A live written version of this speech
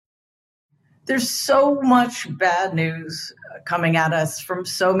There's so much bad news coming at us from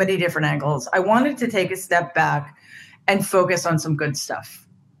so many different angles. I wanted to take a step back and focus on some good stuff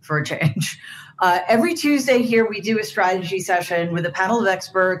for a change. Every Tuesday here, we do a strategy session with a panel of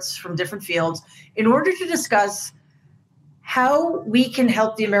experts from different fields in order to discuss how we can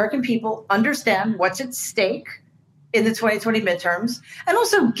help the American people understand what's at stake in the 2020 midterms, and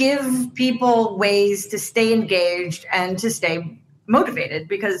also give people ways to stay engaged and to stay motivated,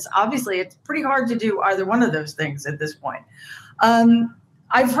 because obviously it's pretty hard to do either one of those things at this point.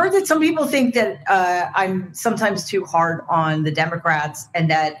 I've heard that some people think that I'm sometimes too hard on the Democrats and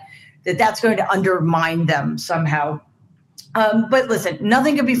that's going to undermine them somehow. But listen,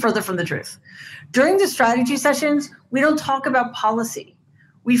 nothing could be further from the truth. During the strategy sessions, we don't talk about policy.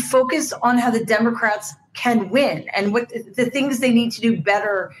 We focus on how the Democrats can win and what the things they need to do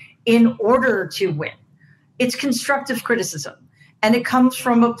better in order to win. It's constructive criticism, and it comes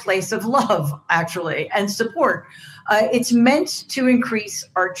from a place of love, actually, and support. It's meant to increase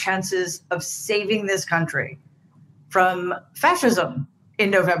our chances of saving this country from fascism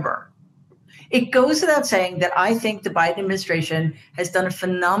in November. It goes without saying that I think the Biden administration has done a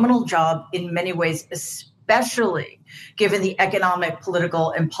phenomenal job in many ways, especially given the economic,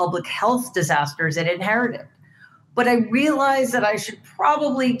 political, and public health disasters it inherited. But I realize that I should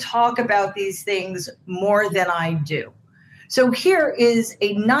probably talk about these things more than I do. So here is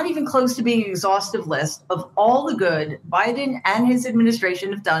a not even close to being exhaustive list of all the good Biden and his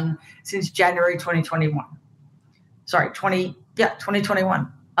administration have done since January 2021.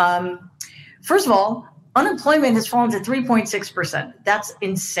 2021. First of all, unemployment has fallen to 3.6%. That's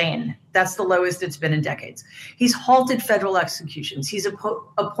insane. That's the lowest it's been in decades. He's halted federal executions. He's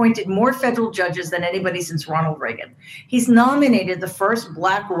appointed more federal judges than anybody since Ronald Reagan. He's nominated the first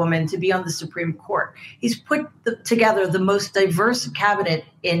Black woman to be on the Supreme Court. He's put together the most diverse cabinet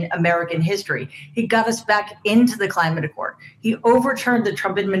in American history. He got us back into the climate accord. He overturned the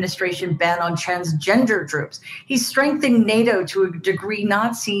Trump administration ban on transgender troops. He strengthened NATO to a degree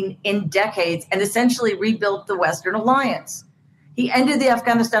not seen in decades and essentially rebuilt the Western alliance. He ended the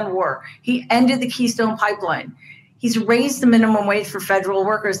Afghanistan war. He ended the Keystone Pipeline. He's raised the minimum wage for federal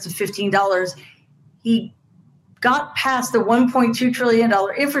workers to $15. He got past the $1.2 trillion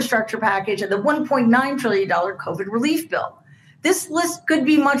infrastructure package and the $1.9 trillion COVID relief bill. This list could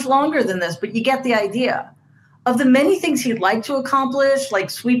be much longer than this, but you get the idea. Of the many things he'd like to accomplish, like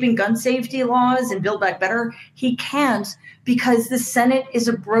sweeping gun safety laws and Build Back Better, he can't because the Senate is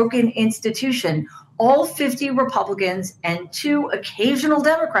a broken institution. All 50 Republicans and 2 occasional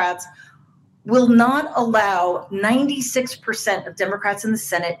Democrats will not allow 96% of Democrats in the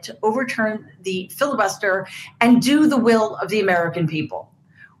Senate to overturn the filibuster and do the will of the American people.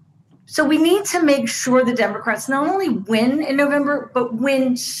 So we need to make sure the Democrats not only win in November, but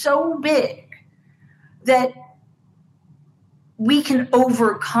win so big that we can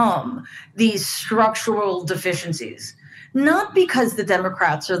overcome these structural deficiencies. Not because the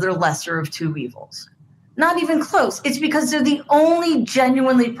Democrats are the lesser of two evils. Not even close. It's because they're the only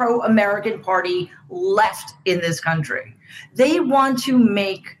genuinely pro-American party left in this country. They want to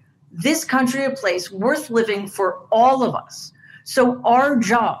make this country a place worth living for all of us. So our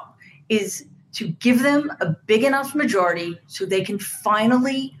job is to give them a big enough majority so they can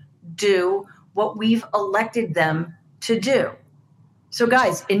finally do what we've elected them to do. So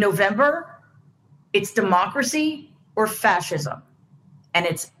guys, in November, it's democracy or fascism, and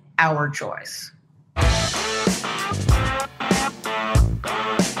it's our choice.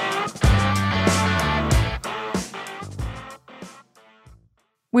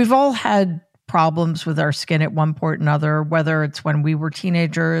 We've all had problems with our skin at one point or another, whether it's when we were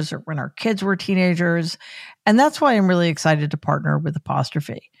teenagers or when our kids were teenagers. And that's why I'm really excited to partner with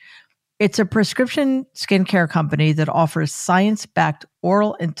Apostrophe. It's a prescription skincare company that offers science-backed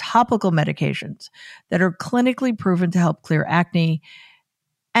oral and topical medications that are clinically proven to help clear acne.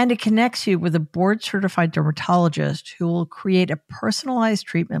 And it connects you with a board-certified dermatologist who will create a personalized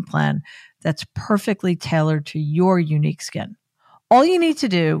treatment plan that's perfectly tailored to your unique skin. All you need to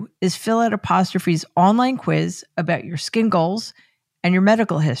do is fill out Apostrophe's online quiz about your skin goals and your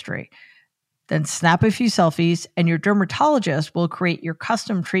medical history. Then snap a few selfies and your dermatologist will create your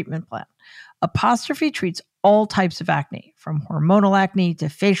custom treatment plan. Apostrophe treats all types of acne, from hormonal acne to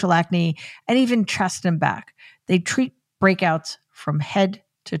facial acne and even chest and back. They treat breakouts from head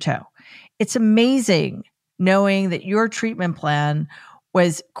to toe. It's amazing knowing that your treatment plan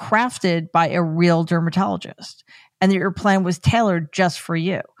was crafted by a real dermatologist and that your plan was tailored just for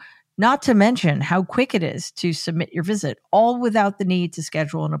you. Not to mention how quick it is to submit your visit, all without the need to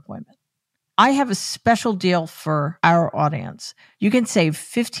schedule an appointment. I have a special deal for our audience. You can save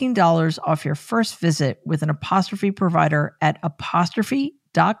 $15 off your first visit with an apostrophe provider at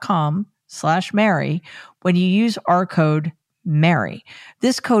apostrophe.com/Mary when you use our code Mary.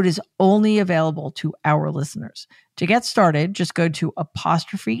 This code is only available to our listeners. To get started, just go to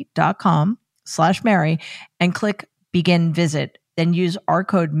apostrophe.com/Mary and click begin visit. Then use our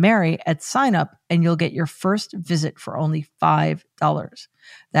code Mary at sign up and you'll get your first visit for only $5.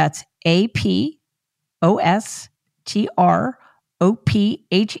 That's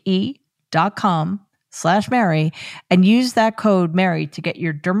apostrophe.com/Mary and use that code Mary to get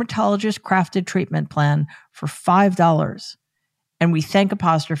your dermatologist crafted treatment plan for $5. And we thank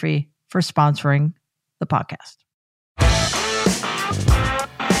Apostrophe for sponsoring the podcast.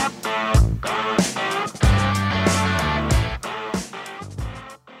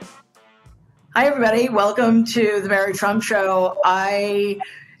 Hi, everybody. Welcome to the Mary Trump Show. I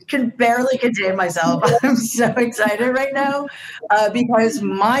can barely contain myself. I'm so excited right now because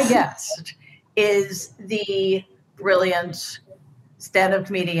my guest is the brilliant stand-up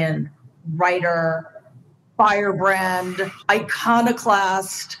comedian, writer, firebrand,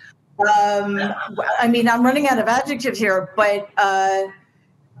 iconoclast. I mean, I'm running out of adjectives here, but,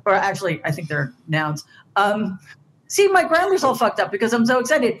 or actually, I think they're nouns. See, my grammar's all fucked up because I'm so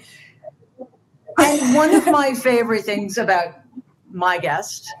excited. And one of my favorite things about my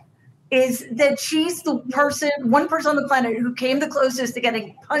guest is that she's the one person on the planet who came the closest to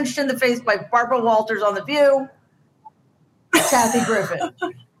getting punched in the face by Barbara Walters on The View, Kathy Griffin.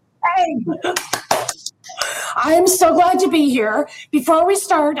 Hey. I'm so glad to be here. Before we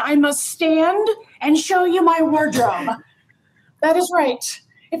start, I must stand and show you my wardrobe. That is right.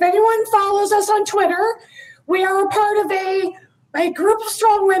 If anyone follows us on Twitter, we are a part of a group of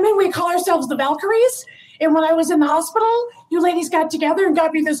strong women. We call ourselves the Valkyries. And when I was in the hospital, you ladies got together and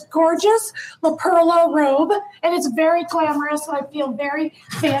got me this gorgeous La Perla robe. And it's very glamorous. And I feel very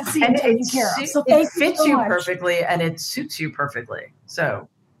fancy and taken care of. So it fits you perfectly and it suits you perfectly. So,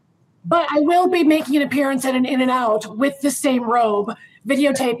 but I will be making an appearance at an In-N-Out with the same robe,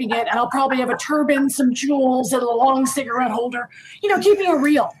 videotaping it. And I'll probably have a turban, some jewels, and a long cigarette holder. You know, keeping it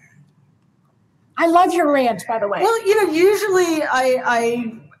real. I love your rant, by the way. Well, you know, usually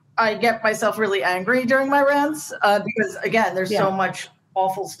I get myself really angry during my rants because, again, there's so much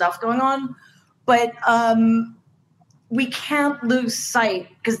awful stuff going on. But we can't lose sight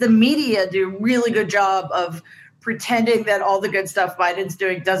because the media do a really good job of pretending that all the good stuff Biden's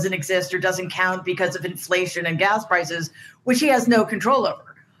doing doesn't exist or doesn't count because of inflation and gas prices, which he has no control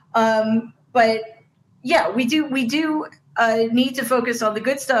over. But yeah, we do need to focus on the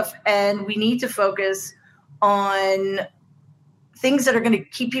good stuff, and we need to focus on things that are going to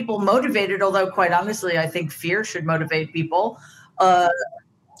keep people motivated, although quite honestly, I think fear should motivate people.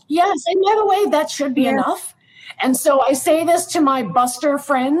 Yes, and by the way, that should be enough. And so I say this to my Buster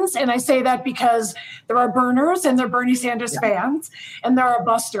friends, and I say that because there are Burners and there are Bernie Sanders fans, and there are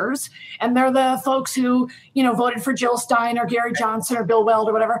Busters, and they're the folks who, you know, voted for Jill Stein or Gary Johnson or Bill Weld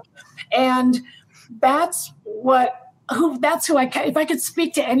or whatever. And that's who if I could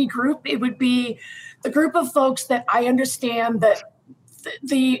speak to any group, it would be the group of folks that I understand that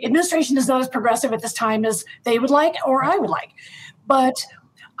the administration is not as progressive at this time as they would like or I would like. But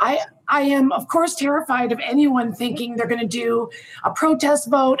I am, of course, terrified of anyone thinking they're going to do a protest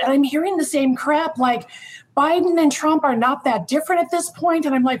vote. And I'm hearing the same crap like Biden and Trump are not that different at this point.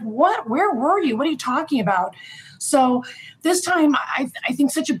 And I'm like, what? Where were you? What are you talking about? So this time, I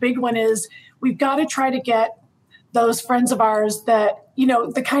think such a big one is we've got to try to get those friends of ours that, you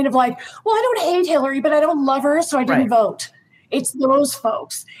know, the kind of like, well, I don't hate Hillary, but I don't love her, so I didn't vote. It's those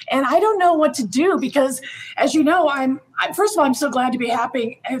folks. And I don't know what to do because, as you know, first of all, I'm so glad to be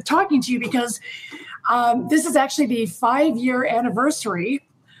talking to you because this is actually the 5-year anniversary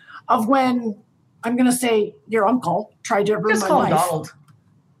of when, I'm going to say, your uncle tried to ruin my life. Donald.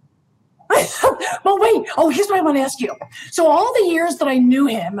 Well, wait. Oh, here's what I want to ask you. So all the years that I knew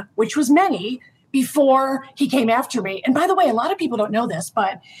him, which was many, before he came after me. And by the way, a lot of people don't know this,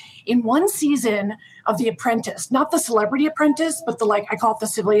 but in one season of The Apprentice, not the Celebrity Apprentice, but I call it the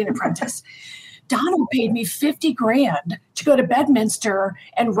Civilian Apprentice, Donald paid me $50,000 to go to Bedminster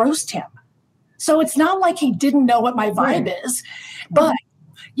and roast him. So it's not like he didn't know what my vibe is, but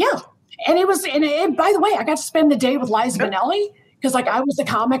yeah. And and by the way, I got to spend the day with Liza Minnelli because I was the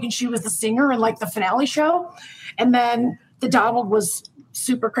comic and she was the singer in the finale show. And then the Donald was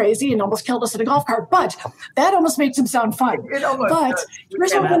super crazy and almost killed us in a golf cart, but that almost makes him sound fun. But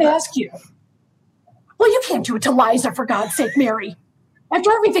here's what I'm going to ask you. Well, you can't do it to Liza, for God's sake, Mary. After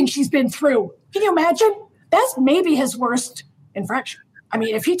everything she's been through, can you imagine? That's maybe his worst infraction. I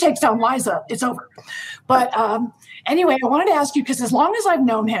mean, if he takes down Liza, it's over. But anyway, I wanted to ask you, because as long as I've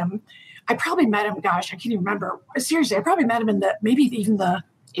known him, I probably met him, gosh, I can't even remember. Seriously, I probably met him in maybe even the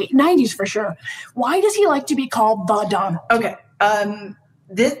 90s for sure. Why does he like to be called the Donald? Okay.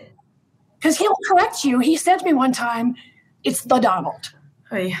 Because he'll correct you. He said to me one time, it's the Donald.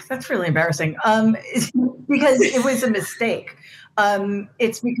 Oh, yeah, that's really embarrassing. Because it was a mistake.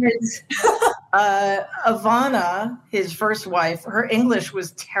 It's because Ivana, his first wife, her English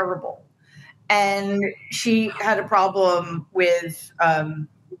was terrible. And she had a problem with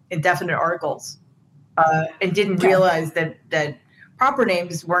indefinite articles and didn't realize that proper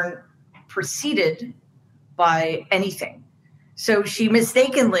names weren't preceded by anything. So she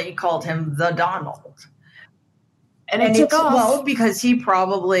mistakenly called him the Donald. And it took off. Well, because he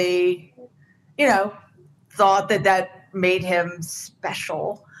probably, thought that made him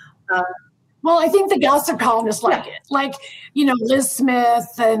special. Well, I think the gossip columnists like it. Like, Liz Smith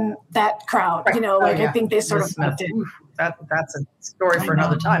and that crowd, Right. I think they sort Liz of loved it. That's a story for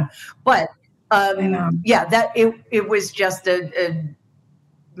another time. But it was just a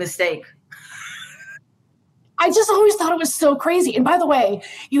mistake. I just always thought it was so crazy. And by the way,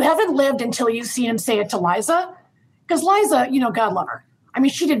 you haven't lived until you've seen him say it to Liza. Because Liza, God love her. I mean,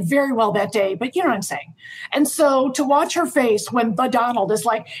 she did very well that day, but you know what I'm saying. And so to watch her face when the Donald is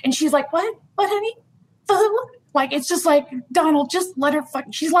like, and she's like, what, honey? Like, it's just like, Donald, just let her,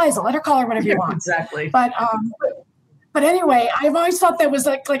 she's Liza, let her call her whatever you want. Exactly. But anyway, I've always thought that was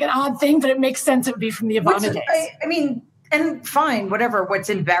like an odd thing, but it makes sense it would be from the Ivana days. I mean, and fine, whatever. What's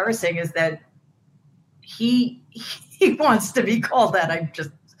embarrassing is that he wants to be called that.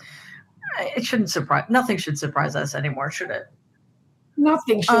 It shouldn't surprise. Nothing should surprise us anymore, should it?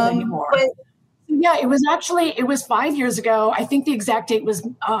 Nothing should anymore. But, yeah, it was 5 years ago. I think the exact date was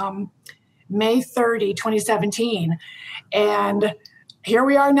May 30, 2017. And here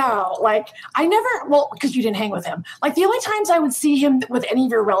we are now. Like, because you didn't hang with him. Like, the only times I would see him with any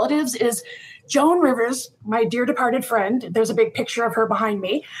of your relatives is Joan Rivers, my dear departed friend. There's a big picture of her behind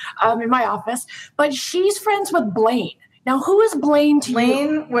me in my office. But she's friends with Blaine. Now, who is Blaine to you?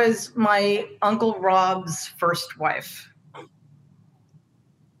 Blaine was my Uncle Rob's first wife.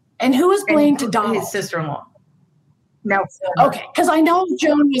 And who is Blaine to Donald? His sister-in-law. Now, okay, because I know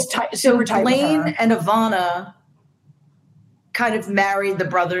Joan was super tight with her. Blaine and Ivana kind of married the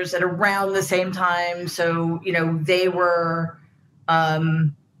brothers at around the same time. So, they were,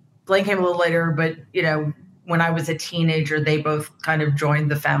 Blaine came a little later, but, when I was a teenager, they both kind of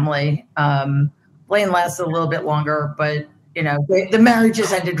joined the family. Blaine lasted a little bit longer, but, the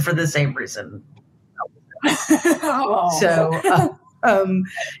marriages ended for the same reason. Oh. So,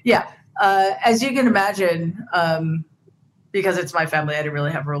 as you can imagine, because it's my family, I didn't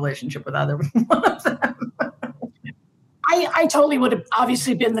really have a relationship with either one of them. I totally would have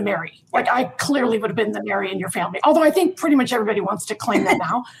obviously been the Mary. Like, I clearly would have been the Mary in your family. Although I think pretty much everybody wants to claim that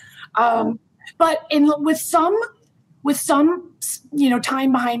now. But with some,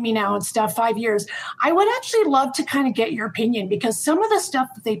 time behind me now and stuff, 5 years, I would actually love to kind of get your opinion, because some of the stuff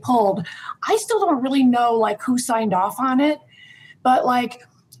that they pulled, I still don't really know, like, who signed off on it. But, like,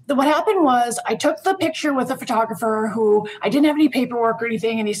 what happened was I took the picture with a photographer who I didn't have any paperwork or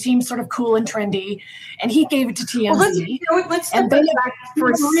anything, and he seemed sort of cool and trendy, and he gave it to TMZ. Well, let's step back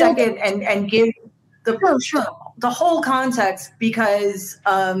for a second and give the whole context, because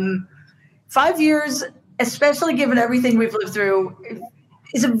 5 years, especially given everything we've lived through,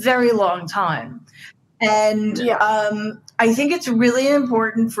 is a very long time. And I think it's really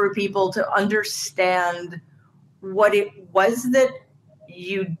important for people to understand what it was that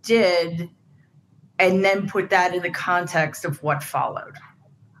you did, and then put that in the context of what followed.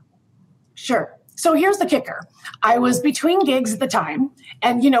 Sure. So here's the kicker. I was between gigs at the time,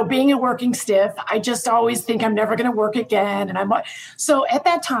 and, being a working stiff, I just always think I'm never going to work again. And so at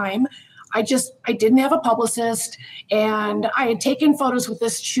that time, I didn't have a publicist, and I had taken photos with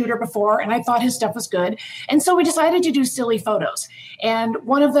this shooter before, and I thought his stuff was good. And so we decided to do silly photos. And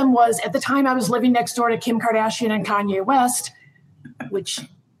one of them was, at the time I was living next door to Kim Kardashian and Kanye West, which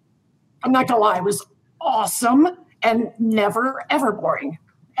I'm not going to lie, was awesome and never, ever boring.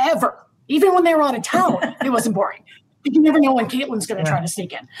 Ever. Even when they were out of town, it wasn't boring. But you never know when Caitlin's going to try to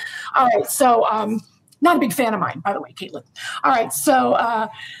sneak in. All right. So, not a big fan of mine, by the way, Caitlin. All right.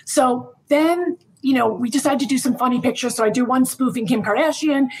 So then, we decided to do some funny pictures. So I do one spoofing Kim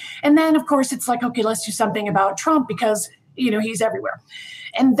Kardashian. And then, of course, it's like, okay, let's do something about Trump, because, he's everywhere.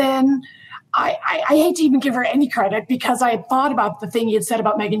 And then I hate to even give her any credit, because I had thought about the thing he had said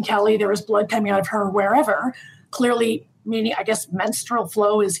about Megyn Kelly. There was blood coming out of her wherever. Clearly, meaning I guess menstrual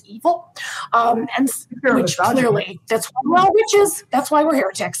flow is evil. And which misogyny. clearly that's why we're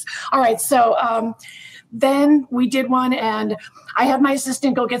heretics. All right. So then we did one, and I had my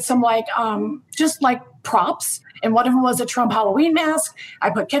assistant go get some just like props. And one of them was a Trump Halloween mask. I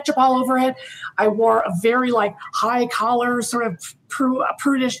put ketchup all over it. I wore a very high collar, sort of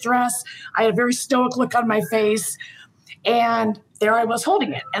prudish dress. I had a very stoic look on my face. And there I was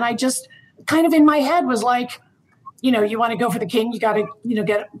holding it. And I just kind of in my head was like, you want to go for the king, you got to,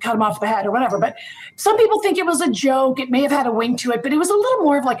 cut him off the head or whatever. But some people think it was a joke. It may have had a wing to it, but it was a little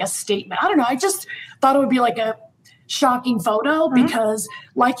more of a statement. I don't know. I just thought it would be a shocking photo because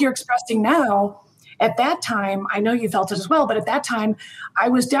like you're expressing now, at that time, I know you felt it as well, but at that time, I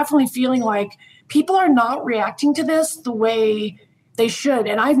was definitely feeling like people are not reacting to this the way they should.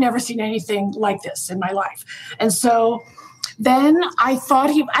 And I've never seen anything like this in my life. And so then I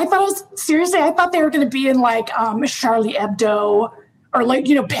thought they were going to be in Charlie Hebdo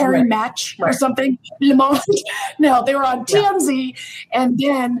or Perry Match or something. Le Monde. No, they were on TMZ. And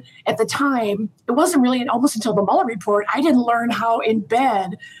then at the time, it wasn't really almost until the Mueller report, I didn't learn how in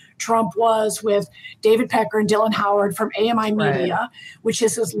bed Trump was with David Pecker and Dylan Howard from AMI Media, which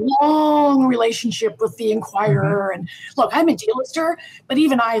is this long relationship with the Inquirer. And look, I'm a D-lister, but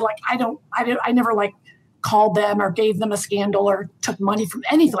even I never called them or gave them a scandal or took money from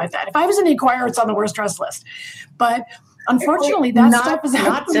anything like that. If I was in the Inquirer, it's on the worst dress list. But unfortunately, stuff is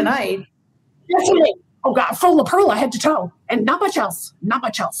happening. Not tonight. Yesterday. Oh God, full of Perla head to toe, and not much else.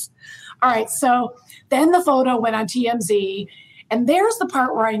 All right, so then the photo went on TMZ. And there's the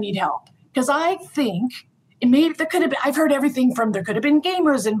part where I need help, because I think I've heard everything from there could have been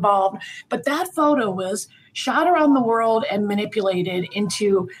gamers involved, but that photo was shot around the world and manipulated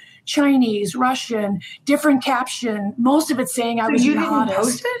into Chinese, Russian, different caption, most of it saying I was you the hottest. Didn't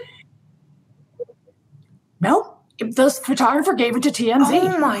post it? No, the photographer gave it to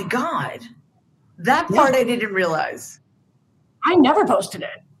TMZ. Oh my God. That part I didn't realize. I never posted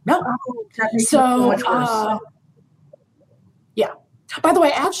it. No. So much worse. Yeah. By the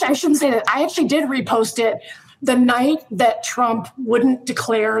way, actually, I shouldn't say that. I actually did repost it the night that Trump wouldn't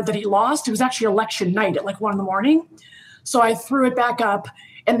declare that he lost. It was actually election night at 1 a.m. So I threw it back up.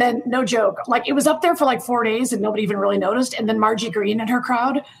 And then, no joke, it was up there for 4 days and nobody even really noticed. And then Margie Green and her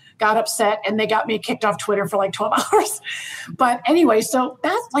crowd got upset and they got me kicked off Twitter for 12 hours. But anyway, so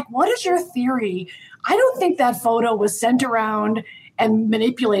that's what is your theory? I don't think that photo was sent around and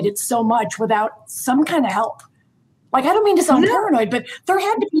manipulated so much without some kind of help. I don't mean to sound paranoid, but there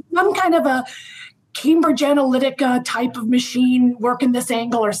had to be some kind of a Cambridge Analytica type of machine working this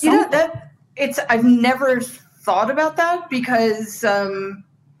angle or something. I've never thought about that because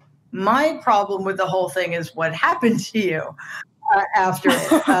my problem with the whole thing is what happened to you after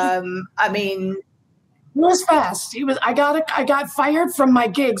it. It was fast. I got fired from my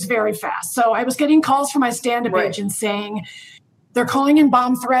gigs very fast. So I was getting calls from my stand-up agent saying they're calling in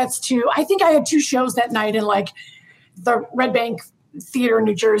bomb threats to. I think I had 2 shows that night in the Red Bank Theater in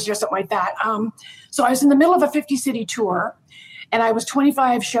New Jersey or something like that. So I was in the middle of a 50-city tour, and I was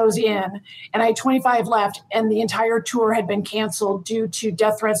 25 shows in, and I had 25 left, and the entire tour had been canceled due to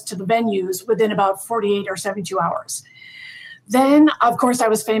death threats to the venues within about 48 or 72 hours. Then, of course, I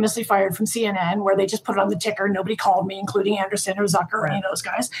was famously fired from CNN, where they just put it on the ticker. Nobody called me, including Anderson or Zucker or any of those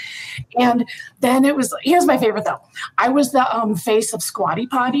guys. And then it was, here's my favorite, though. I was the face of Squatty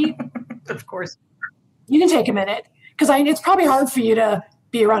Potty. Of course. You can take a minute. Because it's probably hard for you to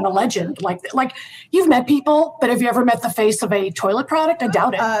be around a legend like you've met people, but have you ever met the face of a toilet product? I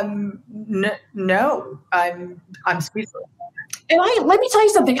doubt it. No, I'm speechless. And let me tell you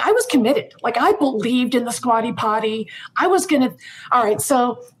something. I was committed. I believed in the Squatty Potty. I was gonna. All right,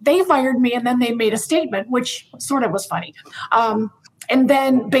 so they fired me, and then they made a statement, which sort of was funny. And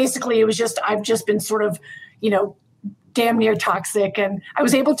then basically, it was I've just been sort of, damn near toxic. And I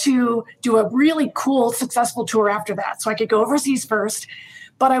was able to do a really cool, successful tour after that. So I could go overseas first,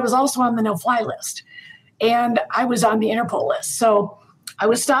 but I was also on the no-fly list. And I was on the Interpol list. So I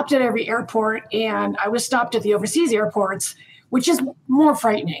was stopped at every airport, and I was stopped at the overseas airports, which is more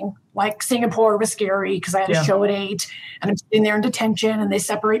frightening. Singapore was scary because I had a show at 8, and I'm sitting there in detention, and they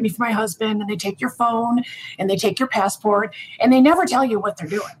separate me from my husband, and they take your phone, and they take your passport, and they never tell you what they're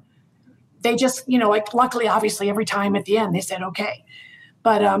doing. They just, luckily, obviously, every time at the end, they said, okay.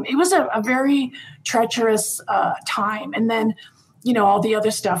 But it was a very treacherous time. And then, all the other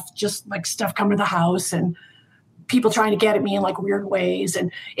stuff, just stuff coming to the house and people trying to get at me in weird ways.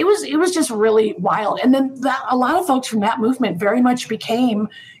 And it was just really wild. And then a lot of folks from that movement very much became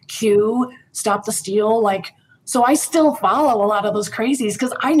Q, Stop the Steal. So I still follow a lot of those crazies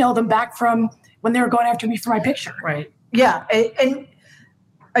because I know them back from when they were going after me for my picture. Right. Yeah. And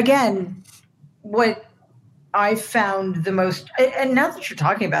again, what I found the most, and now that you're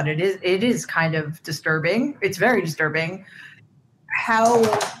talking about it, it is kind of disturbing. It's very disturbing how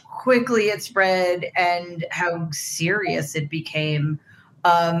quickly it spread and how serious it became.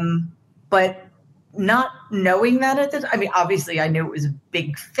 But not knowing that at the time, I mean, obviously I knew it was a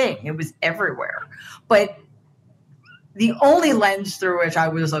big thing. It was everywhere. But the only lens through which I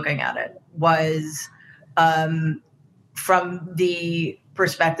was looking at it was from the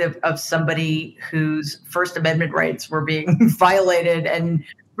perspective of somebody whose First Amendment rights were being violated, and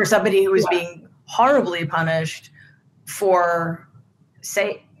for somebody who was being horribly punished for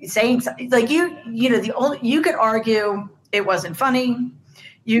saying like you know, you could argue it wasn't funny.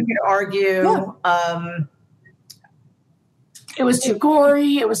 You could argue it was too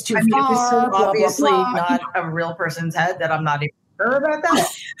gory. It was too far. It was so obviously blah, blah, blah. not a real person's head that I'm not even sure about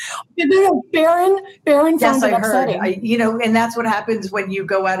that. Baron Yes, found it I heard. upsetting. And that's what happens when you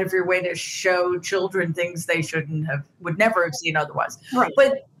go out of your way to show children things they would never have seen otherwise. Right.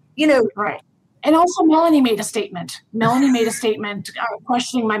 But, right. And also Melanie made a statement.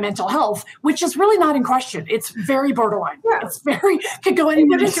 Questioning my mental health, which is really not in question. It's very borderline. Yeah. It's could go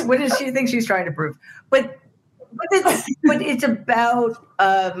anywhere. What does she think she's trying to prove? But it's about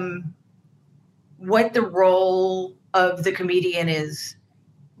what the role of the comedian is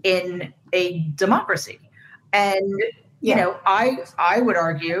in a democracy. And, I would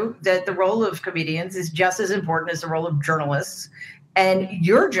argue that the role of comedians is just as important as the role of journalists. And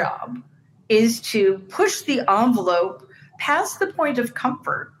your job is to push the envelope past the point of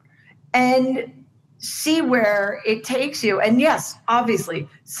comfort and see where it takes you. And yes, obviously,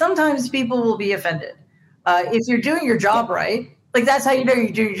 sometimes people will be offended. If you're doing your job right, like that's how you know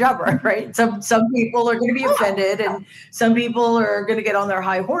you're doing your job right? Some people are going to be offended, and some people are going to get on their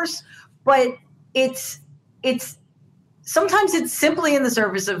high horse. But it's sometimes it's simply in the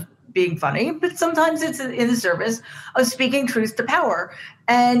service of being funny, but sometimes it's in the service of speaking truth to power.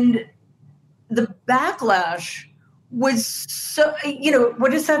 And the backlash was so,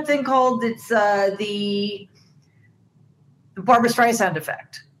 what is that thing called? It's the Barbra Streisand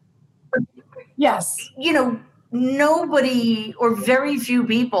effect. Yes. Nobody or very few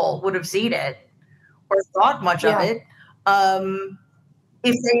people would have seen it or thought much of it. I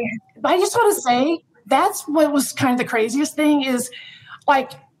just want to say that's what was kind of the craziest thing is,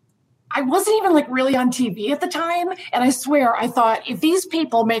 like, I wasn't even really on TV at the time. And I swear, I thought if these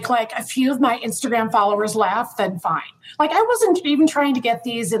people make a few of my Instagram followers laugh, then fine. I wasn't even trying to get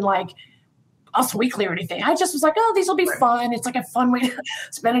these in Us Weekly or anything. I just was like, oh, these will be fun. It's a fun way to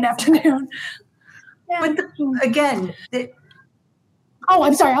spend an afternoon. Yeah. But again,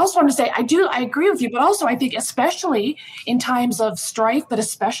 I'm sorry. I also want to say I agree with you, but also I think especially in times of strife, but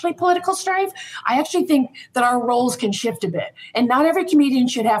especially political strife, I actually think that our roles can shift a bit. And not every comedian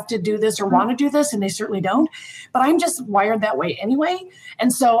should have to do this or want to do this, and they certainly don't. But I'm just wired that way anyway.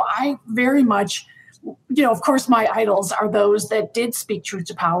 And so I very much, of course, my idols are those that did speak truth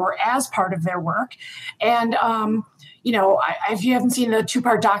to power as part of their work. And, if you haven't seen the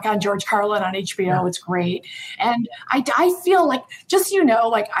 2-part doc on George Carlin on HBO, it's great. And I feel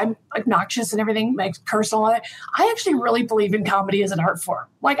I'm obnoxious and everything, curse and all that. I actually really believe in comedy as an art form.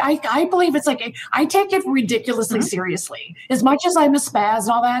 I believe it's I take it ridiculously seriously. As much as I'm a spaz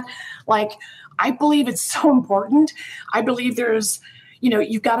and all that, I believe it's so important. I believe there's,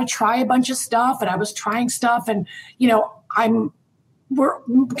 you've got to try a bunch of stuff. And I was trying stuff, and,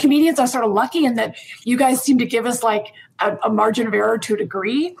 comedians are sort of lucky in that you guys seem to give us a margin of error to a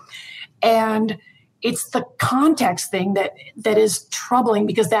degree. And it's the context thing that is troubling,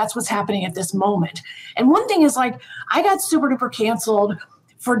 because that's what's happening at this moment. And one thing is I got super duper canceled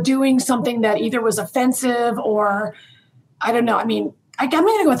for doing something that either was offensive or I don't know. I mean, I'm going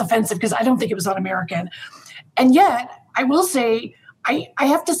to go with offensive because I don't think it was un-American. And yet I will say, I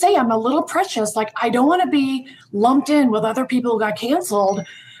have to say I'm a little precious. I don't want to be lumped in with other people who got canceled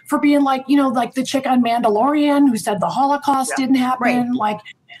for being the chick on Mandalorian who said the Holocaust didn't happen. Right.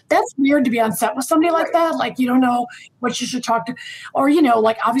 That's weird to be on set with somebody like that. You don't know what you should talk to, or,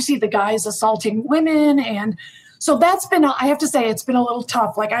 obviously the guy's assaulting women. And so that's been, I have to say, it's been a little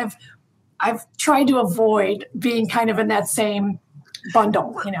tough. I've tried to avoid being kind of in that same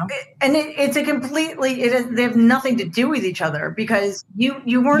bundle, and it's a completely, they have nothing to do with each other, because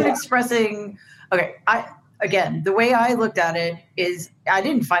you weren't expressing. Okay, again, the way I looked at it is I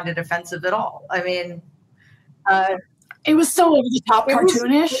didn't find it offensive at all. I mean, it was so over the top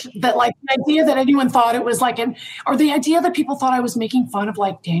cartoonish that the idea that anyone thought it was or the idea that people thought I was making fun of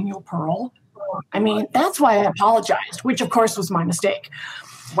Daniel Pearl. I mean, that's why I apologized, which of course was my mistake.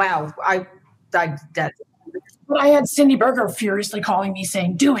 Wow, that. But I had Cindy Berger furiously calling me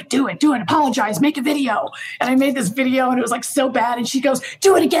saying, do it, apologize, make a video. And I made this video and it was like so bad. And she goes,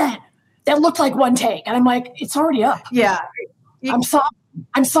 do it again. That looked like one take. And I'm like, it's already up. Yeah.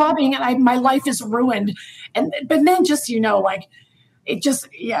 I'm sobbing and my life is ruined. But then just, like it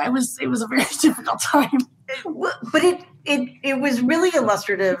was a very difficult time. But it was really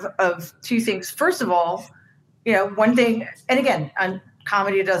illustrative of two things. First of all, one thing, and again,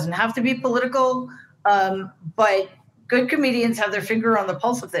 comedy doesn't have to be political, but good comedians have their finger on the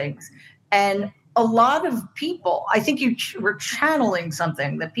pulse of things. And a lot of people, I think you were channeling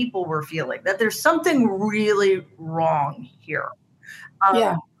something that people were feeling, that there's something really wrong here.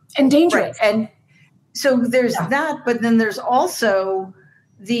 And dangerous. Right. And so there's that, but then there's also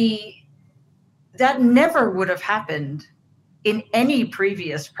that never would have happened in any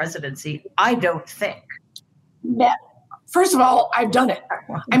previous presidency, I don't think. Yeah. First of all, I've done it.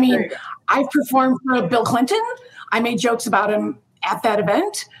 I mean, I've performed for Bill Clinton. I made jokes about him at that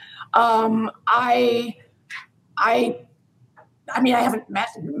event. I haven't met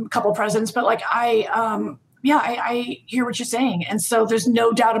a couple presidents, but like I hear what you're saying. And so there's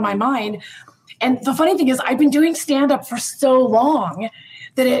no doubt in my mind. And the funny thing is I've been doing stand-up for so long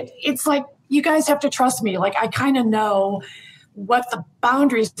that it's like, you guys have to trust me. Like I kind of know what the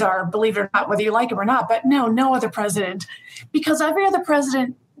boundaries are, believe it or not, whether you like them or not. But no other president, because every other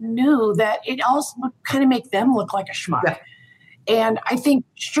president knew that it also would kind of make them look like a schmuck. Yeah. And I think,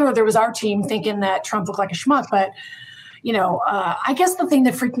 sure, there was our team thinking that Trump looked like a schmuck, but I guess the thing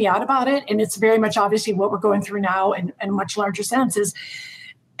that freaked me out about it, and it's very much obviously what we're going through now in a much larger sense, is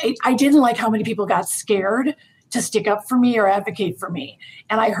I didn't like how many people got scared to stick up for me or advocate for me.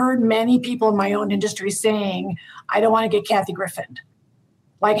 And I heard many people in my own industry saying, I don't want to get Kathy Griffin.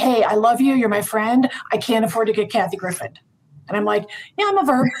 Like, hey, I love you. You're my friend. I can't afford to get Kathy Griffin. And I'm like, yeah, I'm a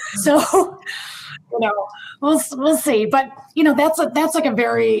verb. So, we'll see. But,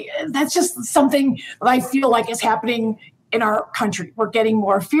 that's just something that I feel like is happening in our country. We're getting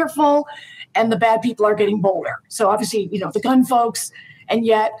more fearful and the bad people are getting bolder. So obviously, the gun folks. And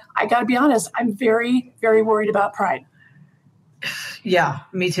yet, I got to be honest, I'm very, very worried about Pride. Yeah,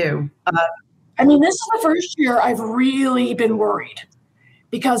 me too. This is the first year I've really been worried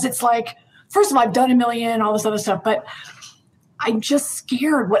because it's like, first of all, I've done 1 million, all this other stuff, but I'm just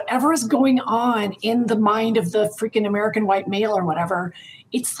scared. Whatever is going on in the mind of the freaking American white male or whatever,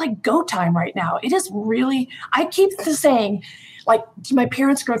 it's like go time right now. It is really, I keep saying, like, do my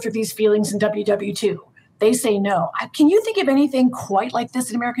parents go through these feelings in WW2? They say no. Can you think of anything quite like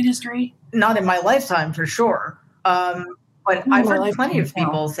this in American history? Not in my lifetime, for sure. But I've heard plenty of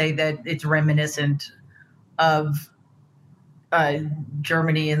people say that it's reminiscent of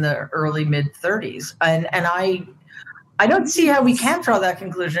Germany in the early mid 30s. And I don't see how we can't draw that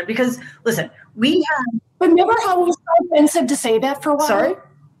conclusion because, listen, we have. But remember how it was so offensive to say that for a while? Sorry?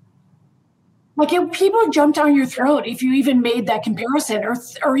 Like people jumped down your throat if you even made that comparison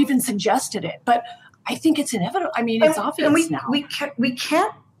or even suggested it. But I think it's inevitable. It's obvious now. We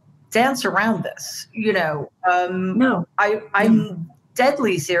can't dance around this, No. I'm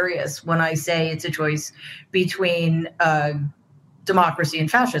deadly serious when I say it's a choice between democracy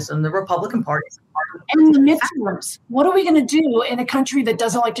and fascism, the Republican Party. And the midterms. What are we going to do in a country that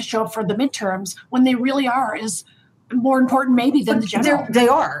doesn't like to show up for the midterms when they really are is more important maybe than the general? They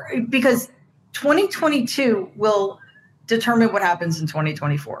are, because 2022 will determine what happens in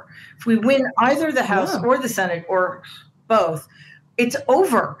 2024. If we win either the House or the Senate or both, it's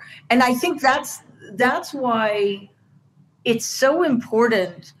over. And I think that's why it's so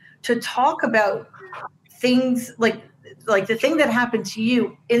important to talk about things like the thing that happened to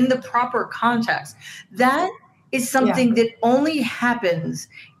you in the proper context. That is something that only happens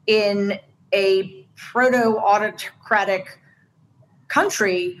in a proto-autocratic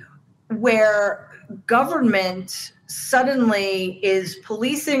country where government suddenly is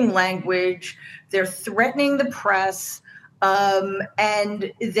policing language, they're threatening the press,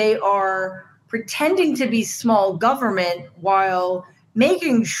 and they are pretending to be small government while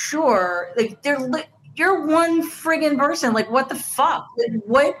making sure you're one friggin' person. Like, what the fuck?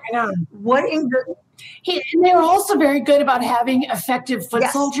 What in the... And they're also very good about having effective foot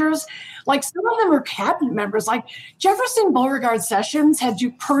soldiers. Like some of them are cabinet members. Like Jefferson Beauregard Sessions had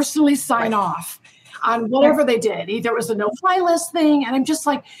to personally sign off on whatever they did. Either it was a no-fly list thing, and I'm just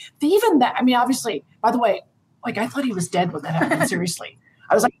like, even that. Obviously, by the way, like I thought he was dead when that happened. Seriously,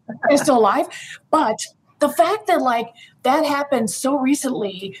 I was like, he's still alive. But the fact that like that happened so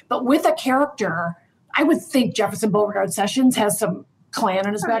recently, but with a character, I would think Jefferson Beauregard Sessions has some Klan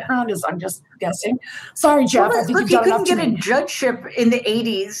in his background. I'm just guessing. Sorry, Jeff. Well, I think he couldn't get a judgeship in the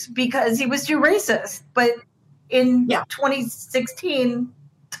 80s because he was too racist. But in 2016,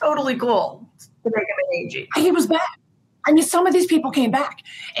 totally cool to make him an AG. He was back. I mean, some of these people came back.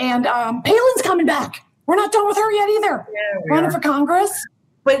 And Palin's coming back. We're not done with her yet either. Yeah, running for Congress.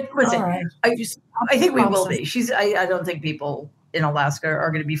 But listen, right. I think we will be. I don't think people in Alaska are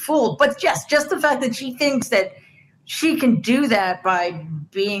going to be fooled. But yes, just the fact that she thinks that she can do that by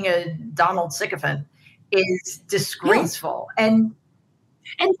being a Donald sycophant is disgraceful. Yeah. And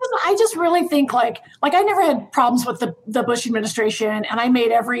I just really think like I never had problems with the Bush administration, and I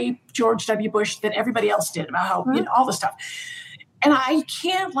made every George W. Bush that everybody else did about how all this stuff. And I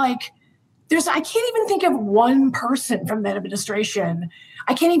can't I can't even think of one person from that administration.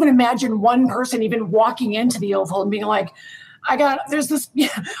 I can't even imagine one person even walking into the Oval and being like, I'm going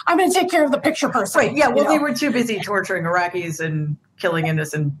to take care of the picture person. Right. Yeah. Well, they were too busy torturing Iraqis and killing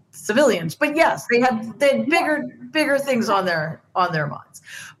innocent civilians. But yes, they had bigger things on their minds.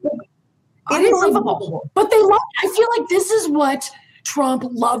 It is unbelievable. But I feel like this is what Trump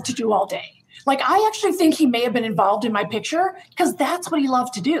loved to do all day. Like, I actually think he may have been involved in my picture because that's what he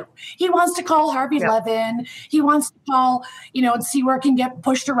loved to do. He wants to call Harvey Levin. He wants to call, and see where it can get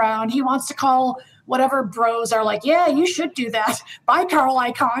pushed around. He wants to call whatever bros are like, yeah, you should do that. Bye, Carl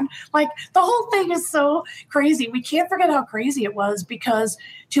Icahn. Like, the whole thing is so crazy. We can't forget how crazy it was because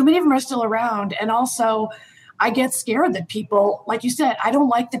too many of them are still around. And also, I get scared that people, like you said, I don't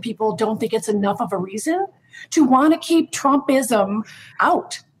like that people don't think it's enough of a reason to want to keep Trumpism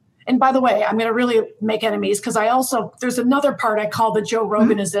out. And by the way, I'm going to really make enemies because there's another part I call the Joe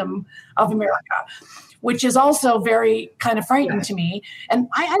Roganism of America, which is also very kind of frightening to me. And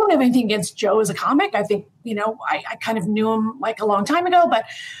I don't have anything against Joe as a comic. I think, I kind of knew him like a long time ago, but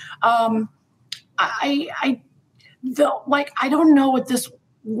I don't know what this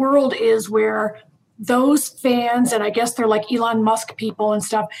world is where those fans, and I guess they're like Elon Musk people and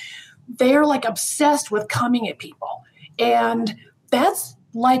stuff, they're like obsessed with coming at people. And that's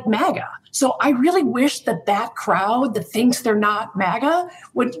like MAGA. So I really wish that crowd that thinks they're not MAGA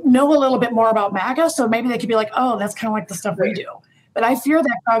would know a little bit more about MAGA. So maybe they could be like, oh, that's kind of like the stuff we do. But I fear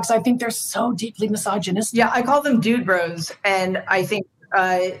that crowd because I think they're so deeply misogynistic. Yeah, I call them dude bros. And I think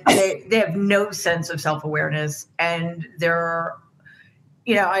they have no sense of self-awareness. And they're,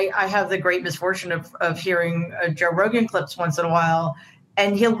 I have the great misfortune of hearing Joe Rogan clips once in a while.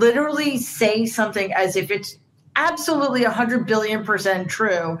 And he'll literally say something as if it's absolutely 100 billion%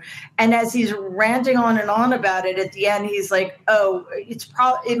 true. And as he's ranting on and on about it, at the end, he's like, oh,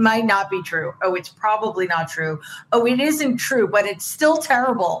 it might not be true. Oh, it's probably not true. Oh, it isn't true, but it's still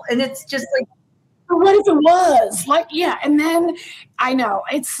terrible. And it's just like, what if it was? Like, yeah. And then I know.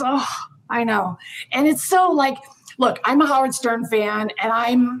 And it's so like, look, I'm a Howard Stern fan and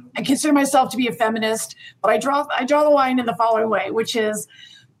I consider myself to be a feminist, but I draw the line in the following way, which is,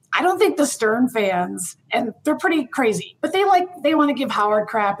 I don't think the Stern fans, and they're pretty crazy, but they want to give Howard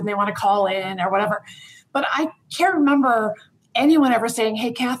crap and they want to call in or whatever. But I can't remember anyone ever saying,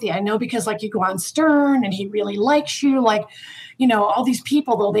 hey, Kathy, I know because like you go on Stern and he really likes you. Like, all these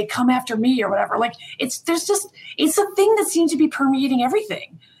people, though, they come after me or whatever. Like it's a thing that seems to be permeating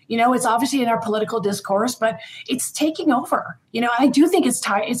everything. It's obviously in our political discourse, but it's taking over. I do think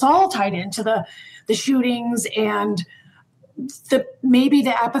it's all tied into the shootings and maybe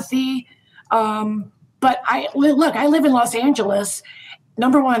the apathy. But I live in Los Angeles.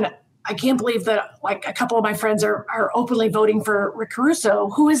 Number one, I can't believe that like a couple of my friends are openly voting for Rick Caruso,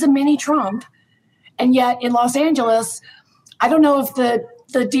 who is a mini Trump. And yet in Los Angeles, I don't know if the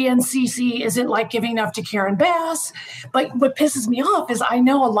DNCC isn't like giving enough to Karen Bass, but what pisses me off is I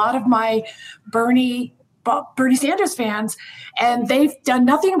know a lot of my Bernie Sanders fans, and they've done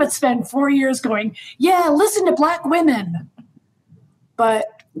nothing but spend 4 years going, yeah, listen to Black women. But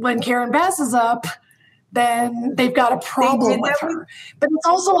when Karen Bass is up, then they've got a problem with her. But it's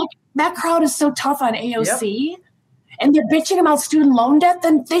also like that crowd is so tough on AOC, and they're bitching about student loan debt,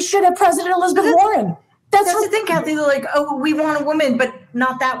 then they should have President Elizabeth Warren. That's the thing, Kathy. They're like, oh, we want a woman, but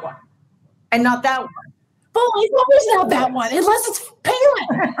not that one. And not that one. Well, it's always not that one, unless it's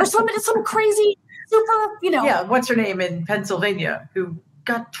Palin or some crazy super, Yeah, what's her name in Pennsylvania who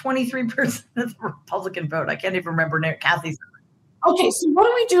got 23% of the Republican vote? I can't even remember her name. Kathy's. Okay, so what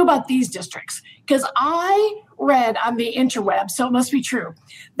do we do about these districts? Because I read on the interweb, so it must be true,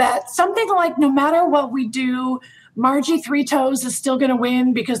 that something like no matter what we do, Margie Three Toes is still going to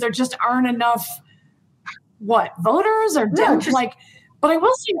win because there just aren't enough, voters or but I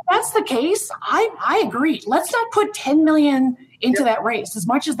will say if that's the case, I agree. Let's not put 10 million into that race as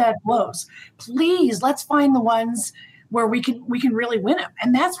much as that blows. Please, let's find the ones where we can really win them.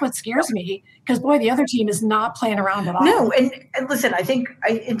 And that's what scares me because, boy, the other team is not playing around at all. No, and listen, I think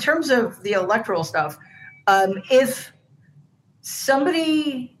in terms of the electoral stuff, If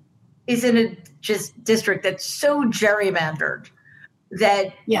somebody is in a just district that's so gerrymandered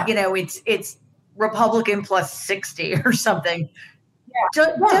that it's Republican plus 60 or something,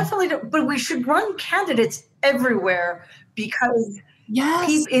 definitely don't, but we should run candidates everywhere because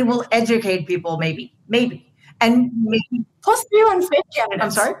it will educate people, maybe, and maybe plus fewer and fake candidates.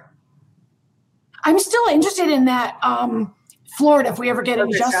 I'm sorry. I'm still interested in that Florida, if we ever get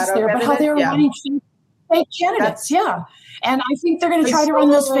any justice there, but how they're running fake candidates. And I think they're going to try to run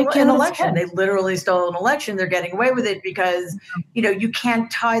those fake candidates. Election. They literally stole an election. They're getting away with it because, you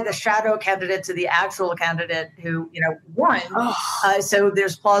can't tie the shadow candidate to the actual candidate who, won. So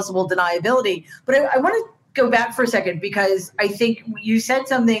there's plausible deniability. But I want to go back for a second because I think you said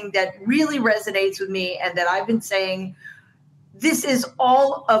something that really resonates with me and that I've been saying, this is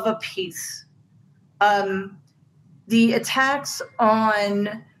all of a piece. The attacks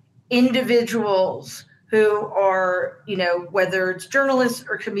on individuals who are, whether it's journalists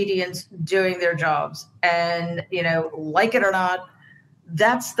or comedians doing their jobs and, like it or not,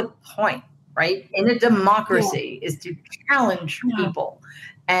 that's the point, right? In a democracy is to challenge people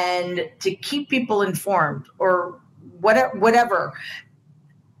and to keep people informed or whatever.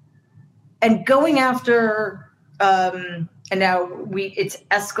 And going after, and now it's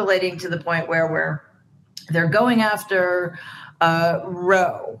escalating to the point where they're going after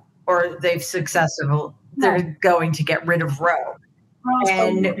Roe, or they're going to get rid of Roe.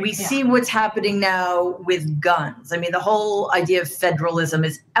 And we see what's happening now with guns. I mean, the whole idea of federalism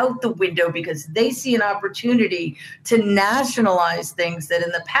is out the window because they see an opportunity to nationalize things that in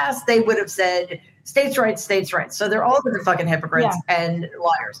the past they would have said, states' rights, states' rights. So they're all the fucking hypocrites and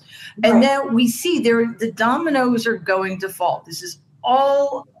liars. And now we see the dominoes are going to fall. This is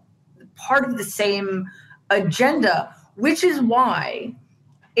all part of the same agenda, which is why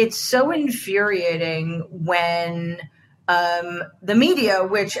it's so infuriating when the media,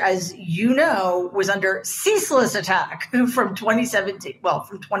 which, as you know, was under ceaseless attack from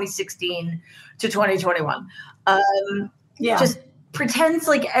 2016 to 2021, just pretends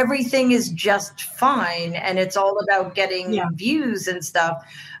like everything is just fine and it's all about getting views and stuff.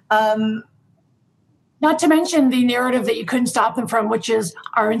 Not to mention the narrative that you couldn't stop them from, which is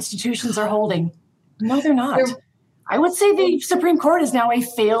our institutions are holding. No, they're not. I would say the Supreme Court is now a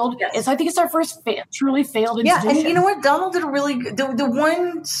failed. I think it's our first truly failed institution. And you know what? Donald did a really good. The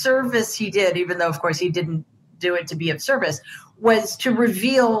one service he did, even though, of course, he didn't do it to be of service, was to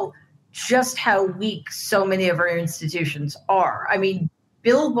reveal just how weak so many of our institutions are. I mean,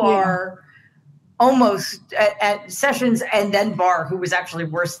 Bill Barr almost at Sessions, and then Barr, who was actually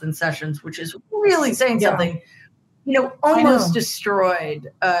worse than Sessions, which is really saying something, almost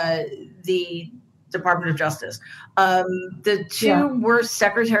destroyed the Department of Justice. The two worst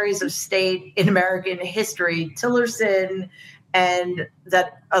secretaries of state in American history, Tillerson and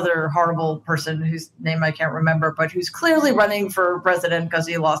that other horrible person whose name I can't remember, but who's clearly running for president because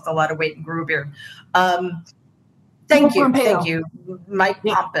he lost a lot of weight and grew a beard. Thank you. Mike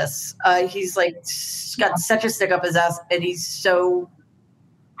Pompous. He's got such a stick up his ass, and he's so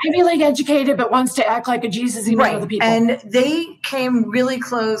Ivy League educated, but wants to act like a Jesus email to the people. And they came really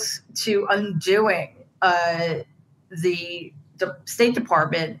close to undoing the State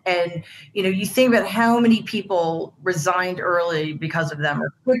Department. And, you think about how many people resigned early because of them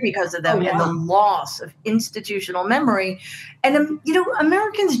or quit because of them and the loss of institutional memory. And,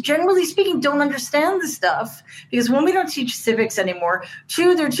 Americans, generally speaking, don't understand this stuff because when we don't teach civics anymore,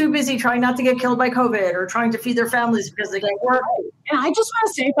 they're too busy trying not to get killed by COVID or trying to feed their families because they can't work. And I just want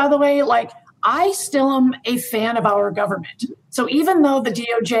to say, by the way, I still am a fan of our government. So even though the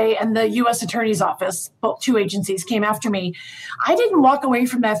DOJ and the U.S. Attorney's Office, both two agencies, came after me, I didn't walk away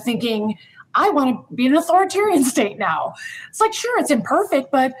from that thinking, I want to be an authoritarian state now. It's sure, it's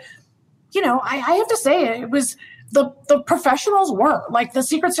imperfect, but, I have to say it was the professionals were, the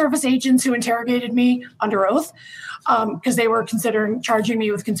Secret Service agents who interrogated me under oath, because they were charging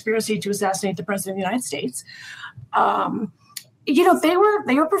me with conspiracy to assassinate the President of the United States.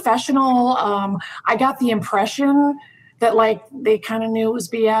 They were professional. I got the impression that they kind of knew it was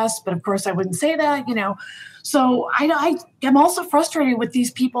BS, but of course I wouldn't say that, So I am also frustrated with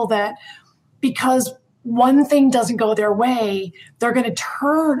these people that because one thing doesn't go their way, they're going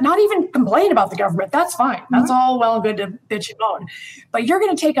to not even complain about the government. That's fine. That's all well and good to bitch and moan, but you're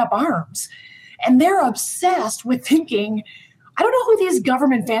going to take up arms. And they're obsessed with thinking, I don't know who these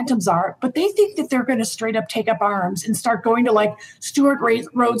government phantoms are, but they think that they're going to straight up take up arms and start going to Stuart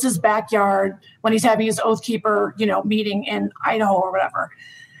Rhodes's backyard when he's having his Oath Keeper, meeting in Idaho or whatever.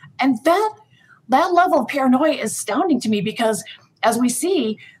 And that level of paranoia is astounding to me because as we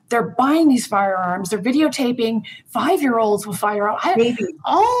see, they're buying these firearms. They're videotaping 5-year-olds with firearms.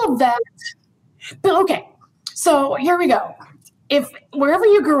 All of that. But okay, so here we go. If wherever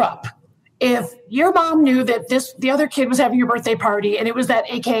you grew up, if your mom knew that the other kid was having your birthday party and it was that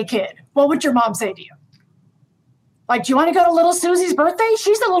AK kid, what would your mom say to you? Like, do you want to go to little Susie's birthday?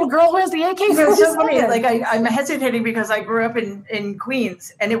 She's the little girl who has the AK. It's so funny. Like, I'm hesitating because I grew up in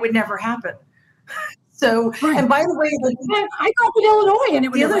Queens, and it would never happen. So, right. And by the way, I grew up in Illinois, and it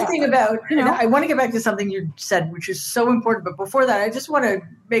would the never other thing happen. about, I want to get back to something you said, which is so important. But before that, I just want to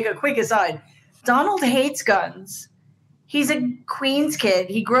make a quick aside. Donald hates guns. He's a Queens kid.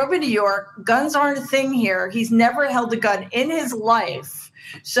 He grew up in New York. Guns aren't a thing here. He's never held a gun in his life.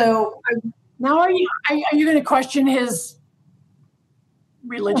 So now are you going to question his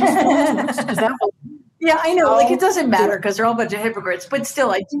religious beliefs? Yeah, I know. Like, it doesn't matter because they're all a bunch of hypocrites. But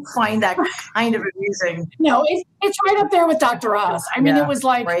still, I do find that kind of amusing. No, it's right up there with Dr. Oz. I mean, it was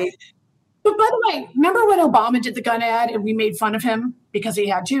like. Right? But by the way, remember when Obama did the gun ad and we made fun of him because he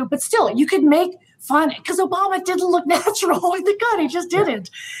had to? But still, you could make fun because Obama didn't look natural with the gun. He just didn't.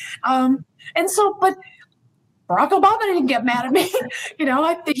 And so, but Barack Obama didn't get mad at me.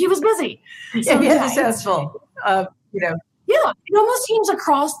 I think he was busy. So, yeah, successful. Yeah, it almost seems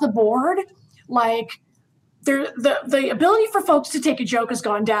across the board like the ability for folks to take a joke has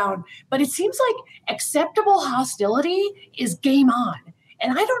gone down, but it seems like acceptable hostility is game on.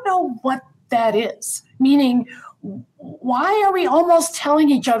 And I don't know what that is. Meaning, why are we almost telling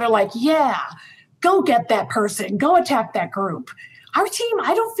each other like, yeah, go get that person, go attack that group? Our team,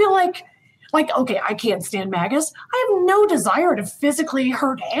 I don't feel like, okay, I can't stand MAGAs. I have no desire to physically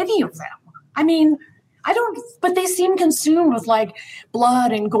hurt any of them. I mean, I don't, but they seem consumed with like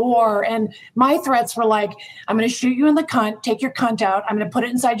blood and gore. And my threats were like, I'm going to shoot you in the cunt, take your cunt out. I'm going to put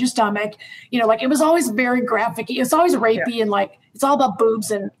it inside your stomach. Like it was always very graphic. It's always rapey and like, it's all about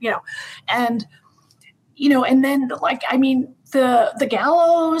boobs and then like, I mean, the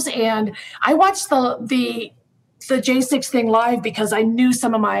gallows, and I watched the J6 thing live because I knew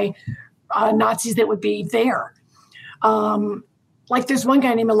some of my Nazis that would be there. Like there's one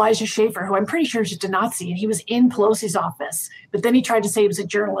guy named Elijah Schaefer, who I'm pretty sure is just a Nazi, and he was in Pelosi's office, but then he tried to say he was a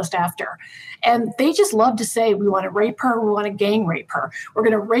journalist after. And they just love to say, we want to rape her, we want to gang rape her, we're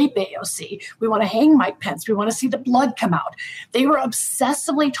going to rape AOC, we want to hang Mike Pence, we want to see the blood come out. They were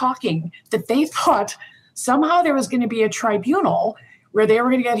obsessively talking that they thought somehow there was going to be a tribunal where they were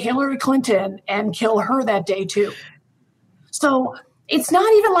going to get Hillary Clinton and kill her that day too. So it's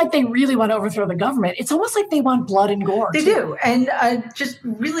not even like they really want to overthrow the government. It's almost like they want blood and gore. They do. And just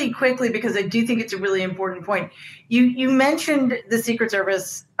really quickly, because I do think it's a really important point. You mentioned the Secret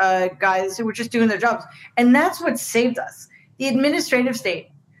Service guys who were just doing their jobs. And that's what saved us. The administrative state,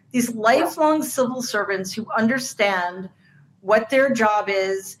 these lifelong civil servants who understand what their job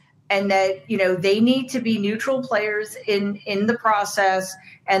is and that, they need to be neutral players in the process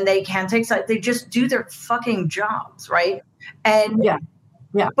and they can't take sides. They just do their fucking jobs, right? And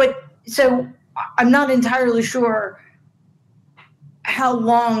yeah. But so I'm not entirely sure how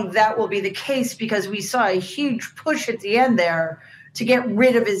long that will be the case, because we saw a huge push at the end there to get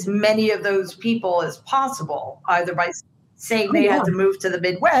rid of as many of those people as possible, either by saying they had to move to the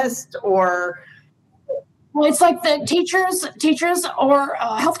Midwest or. Well, it's like the teachers or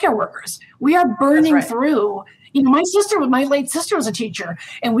healthcare workers. We are burning through. My late sister was a teacher,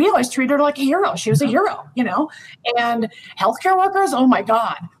 and we always treated her like a hero. She was a hero, and healthcare workers, oh my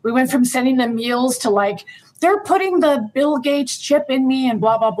God. We went from sending them meals to like, they're putting the Bill Gates chip in me and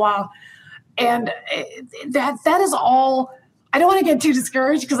blah, blah, blah. And that is all. I don't want to get too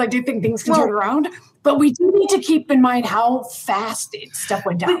discouraged because I do think things can turn around, but we do need to keep in mind how fast stuff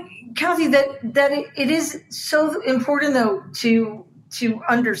went down. But, Kelsey, that it is so important though to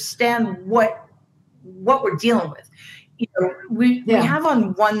understand what we're dealing with. We have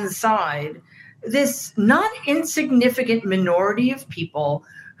on one side this not insignificant minority of people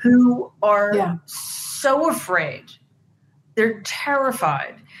who are so afraid, they're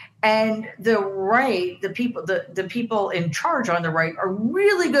terrified, and the right, the people in charge on the right are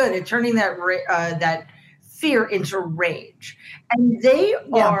really good at turning that fear into rage, and they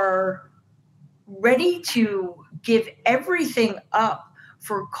are ready to give everything up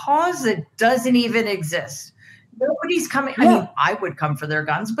for a cause that doesn't even exist. Nobody's coming. I mean, I would come for their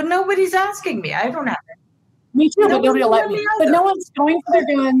guns, but nobody's asking me. I don't have it. Me too, but nobody will let me. But no one's going for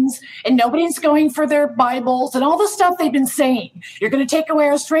their guns, and nobody's going for their Bibles and all the stuff they've been saying. You're going to take away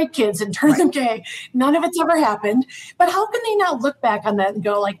our straight kids and turn them gay. None of it's ever happened. But how can they not look back on that and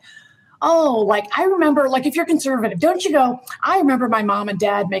go like, oh, like I remember, like if you're conservative, don't you go, I remember my mom and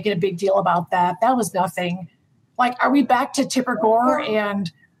dad making a big deal about that. That was nothing. Like, are we back to Tipper Gore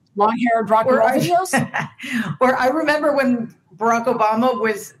and long-haired rock and roll videos? Or I remember when Barack Obama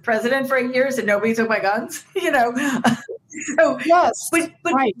was president for 8 years and nobody took my guns, So, yes, but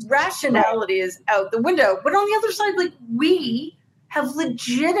rationality is out the window. But on the other side, like, we have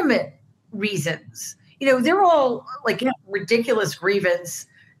legitimate reasons. They're all like ridiculous grievance.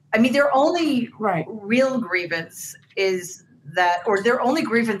 I mean, their only real grievance is that, or their only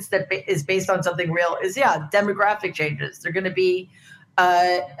grievance that is based on something real is, demographic changes. They're going to be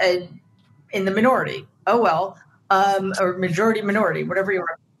in the minority. Oh, well, or majority minority, whatever you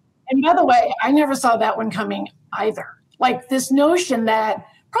want. And by the way, I never saw that one coming either. Like this notion that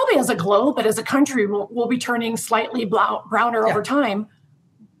probably as a globe, but as a country, we'll be turning slightly browner over time.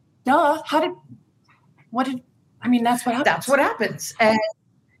 Duh. That's what happens. That's what happens. And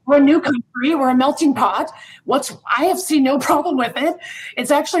we're a new country. We're a melting pot. I have seen no problem with it. It's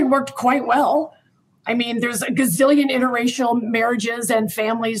actually worked quite well. I mean, there's a gazillion interracial marriages and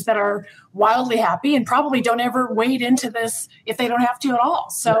families that are wildly happy and probably don't ever wade into this if they don't have to at all.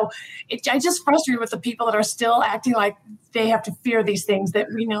 So I just frustrated with the people that are still acting like they have to fear these things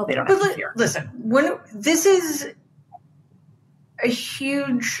that we know they don't have to fear. Listen, this is a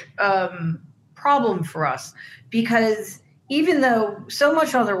huge problem for us, because even though so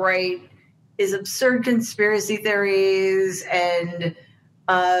much on the right is absurd conspiracy theories and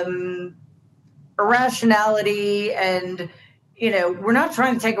irrationality, and we're not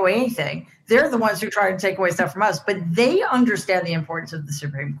trying to take away anything. They're the ones who try to take away stuff from us, but they understand the importance of the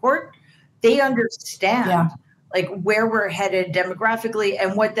Supreme Court. They understand like where we're headed demographically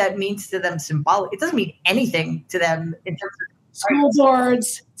and what that means to them symbolically. It doesn't mean anything to them in terms of school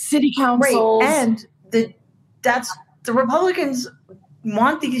boards, city councils, and the Republicans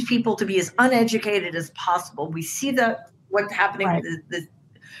want these people to be as uneducated as possible. We see what's happening with the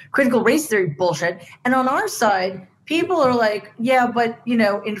critical race theory bullshit. And on our side, people are like, but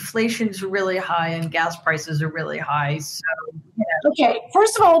inflation's really high and gas prices are really high. So, Okay,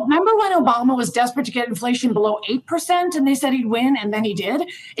 first of all, remember when Obama was desperate to get inflation below 8% and they said he'd win, and then he did?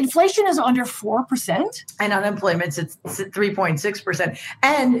 Inflation is under 4%. And unemployment's at 3.6%.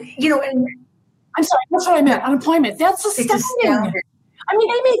 And, I'm sorry, that's what I meant. Unemployment. That's astounding. I mean,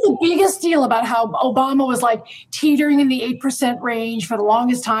 they made the biggest deal about how Obama was like teetering in the 8% range for the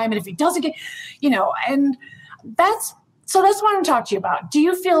longest time. And if he doesn't get, and that's what I want to talk to you about. Do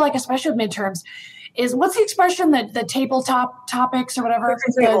you feel like, especially with midterms, what's the expression that the tabletop topics or whatever,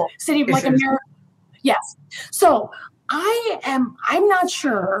 the city, like America? Yes. So I'm not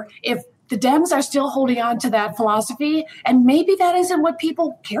sure if the Dems are still holding on to that philosophy, and maybe that isn't what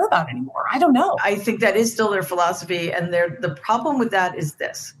people care about anymore. I don't know. I think that is still their philosophy, and the problem with that is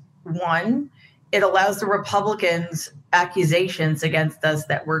this. One, it allows the Republicans accusations against us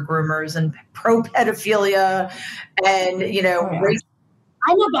that we're groomers and pro-pedophilia and, race.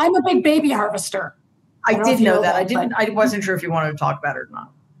 I'm a big baby harvester. I did know that. I wasn't sure if you wanted to talk about it or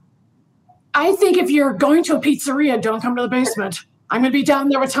not. I think if you're going to a pizzeria, don't come to the basement. I'm going to be down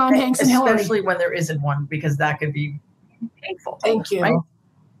there with Tom Hanks and Hillary. Especially when there isn't one, because that could be painful. Thank you. Right?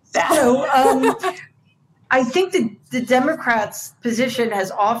 So I think the Democrats' position has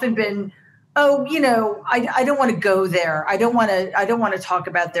often been, I don't want to go there. I don't want to talk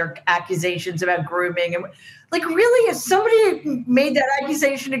about their accusations about grooming. And like, really, if somebody made that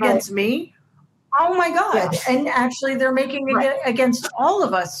accusation against me, oh my God. Yes. And actually they're making it against all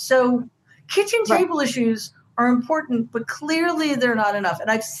of us. So kitchen table issues are important, but clearly they're not enough.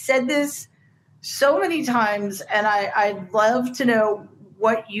 And I've said this so many times, and I'd love to know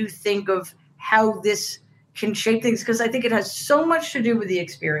what you think of how this can shape things, because I think it has so much to do with the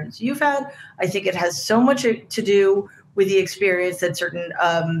experience you've had. I think it has so much to do with the experience that certain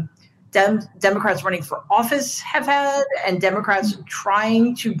Democrats running for office have had, and Democrats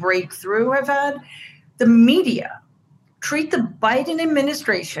trying to break through have had. The media treat the Biden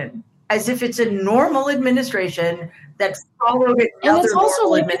administration as if it's a normal administration that followed another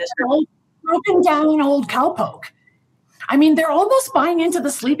normal administration. Broken down old cowpoke. I mean, they're almost buying into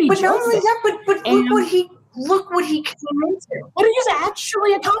the Sleepy Joe. But not only that, but look what he came into. What he's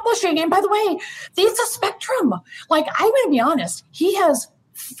actually accomplishing. And by the way, it's a spectrum. Like, I'm going to be honest, he has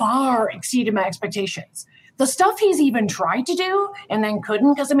far exceeded my expectations. The stuff he's even tried to do and then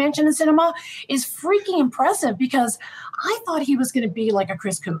couldn't because of Mansion and Cinema is freaking impressive, because I thought he was going to be like a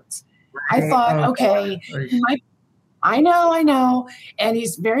Chris Coons. I thought, I know. And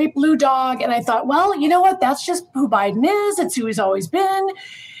he's very blue dog. And I thought, well, you know what? That's just who Biden is. It's who he's always been.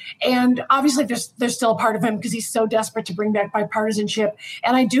 And obviously there's still a part of him because he's so desperate to bring back bipartisanship.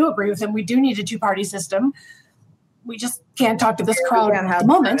 And I do agree with him. We do need a two-party system. We just can't talk to this crowd at the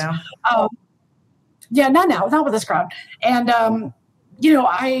moment. Yeah, not now, not with this crowd. And,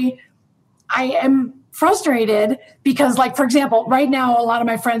 I am frustrated because, like, for example, right now, a lot of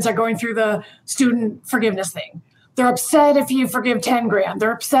my friends are going through the student forgiveness thing. They're upset if you forgive 10 grand.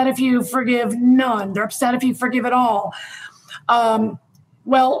 They're upset if you forgive none. They're upset if you forgive it all.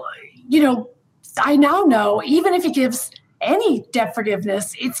 Well, I now know even if he gives any debt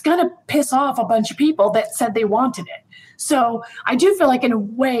forgiveness, it's going to piss off a bunch of people that said they wanted it. So I do feel like in a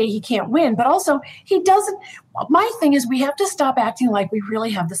way he can't win, but also he doesn't. My thing is we have to stop acting like we really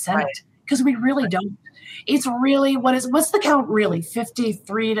have the Senate because we really don't. It's really, what's the count really?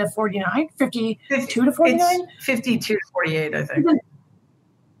 53 to 49? 52 to 49? It's 52 to 48, I think.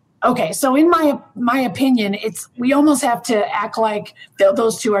 Okay, so in my opinion, we almost have to act like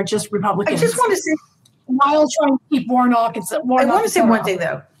those two are just Republicans. I just want to say, while trying to keep Warnock. I want to say one thing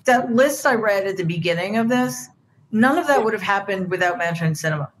though. That list I read at the beginning of this, none of that would have happened without Manchin and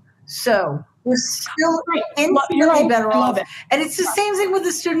Sinema. So we're still infinitely better off. And it's the same thing with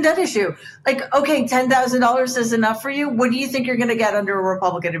the student debt issue. Like, okay, $10,000 is enough for you. What do you think you're going to get under a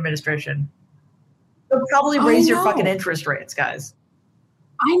Republican administration? They'll probably raise your fucking interest rates, guys.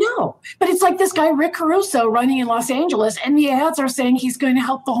 I know. But it's like this guy, Rick Caruso, running in Los Angeles, and the ads are saying he's going to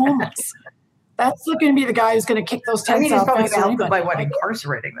help the homeless. That's going to be the guy who's going to kick those tents he's off. probably going to help them by what?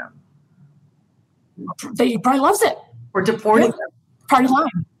 Incarcerating them. He probably loves it. Or deporting them. Party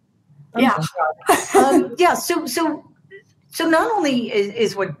line. Yeah. So not only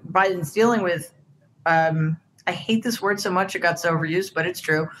is what Biden's dealing with, I hate this word so much, it got so overused, but it's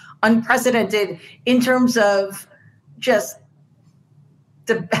true, unprecedented in terms of just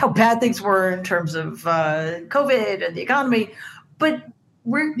how bad things were in terms of COVID and the economy, but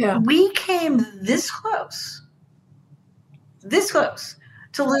we came this close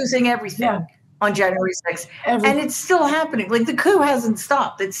to losing everything on January 6th. And it's still happening. Like the coup hasn't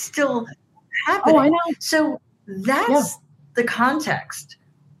stopped. It's still happening. Oh, I know. So that's the context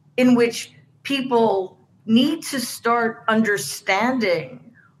in which people need to start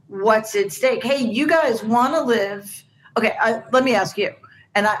understanding what's at stake. Hey, you guys want to live. Okay, let me ask you.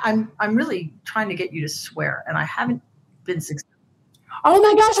 And I'm really trying to get you to swear, and I haven't been successful. Oh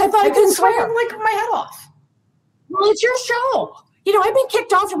my gosh, I thought I couldn't swear. Like my head off. Well, it's your show. I've been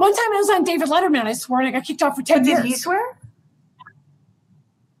kicked off. One time I was on David Letterman, I swore, and I got kicked off for 10 years. Did he swear?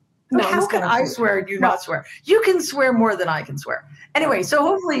 No, how can I swear and you not swear? You can swear more than I can swear. Anyway, so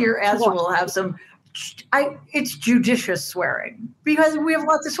hopefully your answer will have some. It's judicious swearing because we have a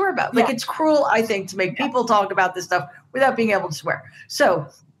lot to swear about. Like it's cruel, I think, to make people talk about this stuff without being able to swear. So,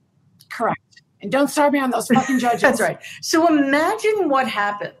 correct. And don't start me on those fucking judges. That's right. So imagine what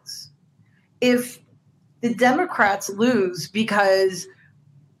happens if the Democrats lose because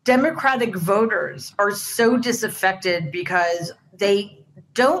Democratic voters are so disaffected because they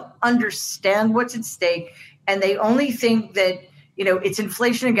don't understand what's at stake and they only think that it's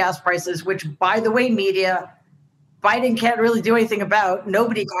inflation and gas prices, which, by the way, media, Biden can't really do anything about.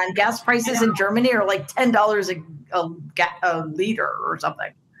 Nobody can. Gas prices in Germany are like $10 a liter or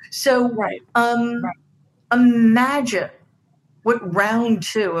something. So imagine what round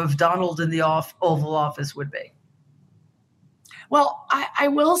 2 of Donald in the Oval Office would be. Well, I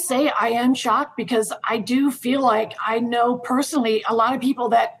will say I am shocked because I do feel like I know personally a lot of people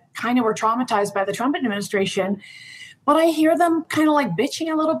that kind of were traumatized by the Trump administration. But I hear them kind of like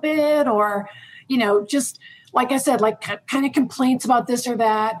bitching a little bit or, just like I said, like kind of complaints about this or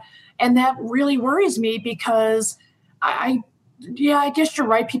that. And that really worries me because I guess you're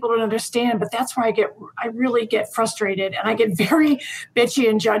right. People don't understand, but that's where I really get frustrated and I get very bitchy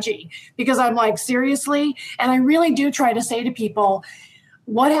and judgy because I'm like, seriously? And I really do try to say to people,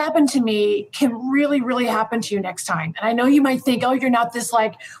 what happened to me can really, really happen to you next time. And I know you might think, oh, you're not this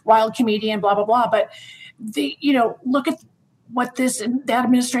like wild comedian, blah, blah, blah. But look at what that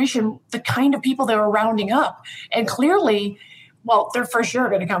administration, the kind of people they were rounding up. And clearly, well, they're for sure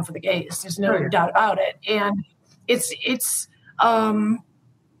going to come for the gays. There's no doubt about it. And it's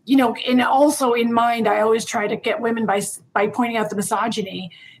and also in mind, I always try to get women by pointing out the misogyny,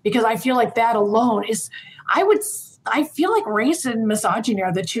 because I feel like that alone I feel like race and misogyny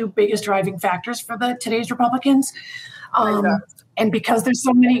are the two biggest driving factors for today's Republicans. And because there's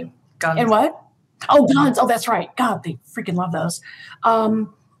so many guns. And what? Oh, guns. Oh, that's right. God, they freaking love those.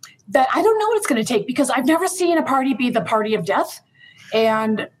 That I don't know what it's going to take because I've never seen a party be the party of death.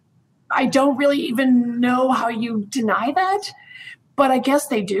 And I don't really even know how you deny that. But I guess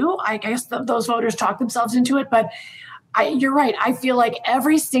they do. I guess those voters talk themselves into it. But you're right. I feel like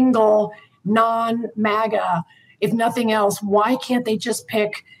every single non-MAGA, if nothing else, why can't they just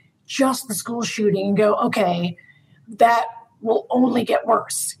pick just the school shooting and go, okay, that will only get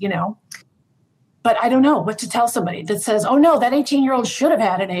worse, But I don't know what to tell somebody that says, oh, no, that 18-year-old should have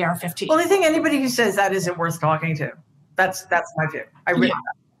had an AR-15. Well, I think anybody who says that isn't worth talking to. That's my view.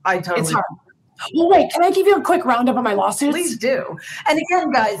 I totally. It's hard. Well, wait, can I give you a quick roundup of my lawsuits? Please do. And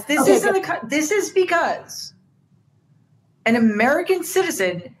again, guys, this is because an American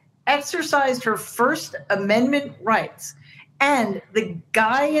citizen exercised her First Amendment rights, and the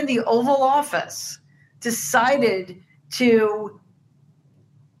guy in the Oval Office decided to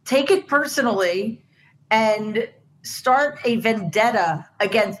take it personally and start a vendetta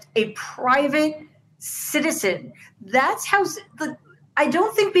against a private citizen. That's how I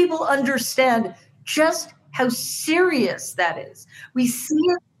don't think people understand just how serious that is. We see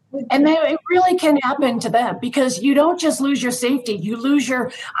it. And it really can happen to them, because you don't just lose your safety. You lose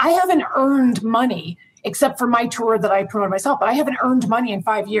I haven't earned money except for my tour that I promoted myself, but I haven't earned money in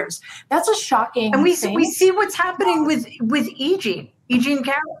 5 years. That's a shocking thing. And we see what's happening with Eugene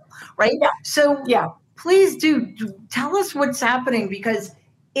Carroll, right? Yeah. So please do tell us what's happening, because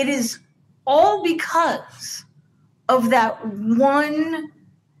it is all because of that one.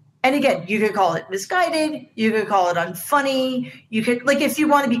 And again, you could call it misguided, you could call it unfunny, you could, like, if you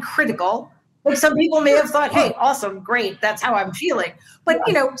want to be critical, like some people may have thought, hey, awesome, great, that's how I'm feeling. But,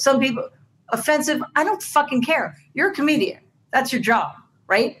 some people, offensive, I don't fucking care. You're a comedian. That's your job,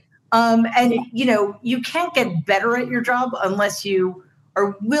 right? And, you can't get better at your job unless you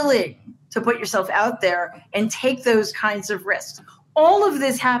are willing to put yourself out there and take those kinds of risks. All of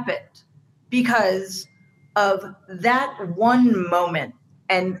this happened because of that one moment.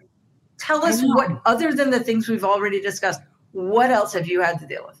 And tell us what, other than the things we've already discussed, what else have you had to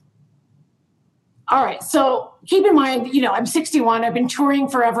deal with? All right. So keep in mind, I'm 61. I've been touring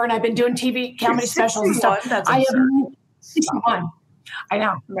forever, and I've been doing TV comedy specials and stuff. That's I am 61. I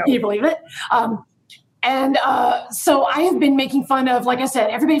know. No. Can you believe it? So I have been making fun of, like I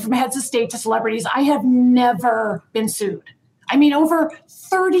said, everybody from heads of state to celebrities. I have never been sued. I mean, over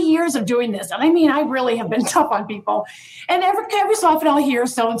 30 years of doing this. And I mean, I really have been tough on people. And every so often I'll hear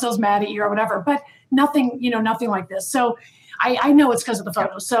so-and-so's mad at you or whatever, but nothing like this. So I know it's because of the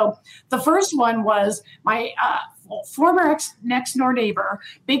photos. So the first one was my former next door neighbor,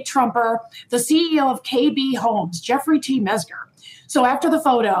 big Trumper, the CEO of KB Homes, Jeffrey T. Mesger. So after the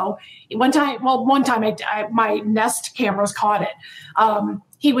photo, one time my Nest cameras caught it.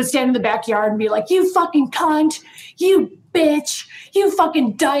 He would stand in the backyard and be like, you fucking cunt, you bitch, you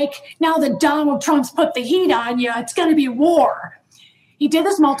fucking dyke. Now that Donald Trump's put the heat on you, it's going to be war. He did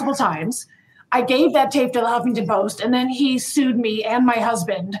this multiple times. I gave that tape to the Huffington Post, and then he sued me and my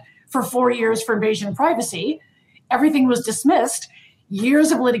husband for 4 years for invasion of privacy. Everything was dismissed,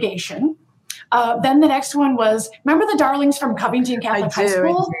 years of litigation. Then the next one was, remember the darlings from Covington Catholic High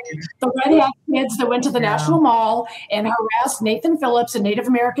School? The red hat kids that went to the National Mall and harassed Nathan Phillips, a Native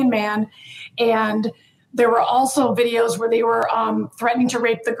American man. And there were also videos where they were threatening to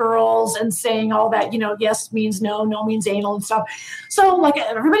rape the girls and saying all that, yes means no, no means anal and stuff. So like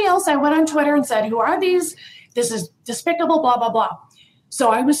everybody else, I went on Twitter and said, who are these? This is despicable, blah, blah, blah.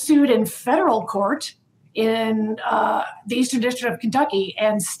 So I was sued in federal court in the Eastern District of Kentucky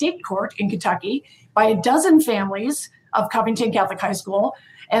and state court in Kentucky by a dozen families of Covington Catholic High School.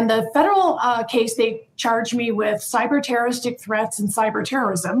 And the federal case, they charged me with cyber terroristic threats and cyber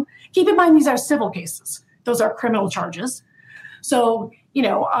terrorism. Keep in mind, these are civil cases. Those are criminal charges. So,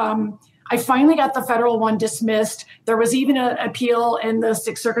 I finally got the federal one dismissed. There was even an appeal in the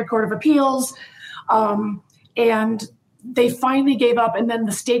Sixth Circuit Court of Appeals. And they finally gave up. And then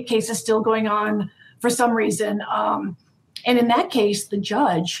the state case is still going on for some reason. And in that case, the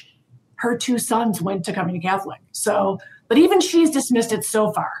judge, her two sons went to Covington Catholic. So, but even she's dismissed it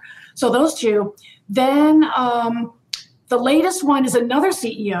so far. So those two. Then the latest one is another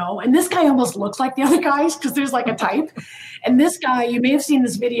CEO. And this guy almost looks like the other guys because there's like a type. And this guy, you may have seen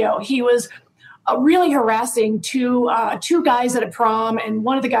this video. He was really harassing two guys at a prom. And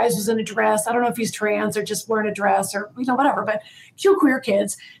one of the guys was in a dress. I don't know if he's trans or just wearing a dress or, whatever. But two queer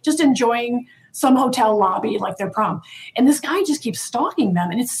kids just enjoying some hotel lobby like their prom. And this guy just keeps stalking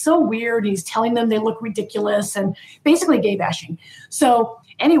them. And it's so weird. He's telling them they look ridiculous and basically gay bashing. So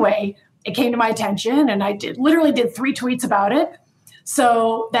anyway, it came to my attention and I literally did 3 tweets about it.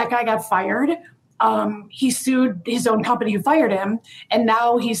 So that guy got fired. He sued his own company who fired him. And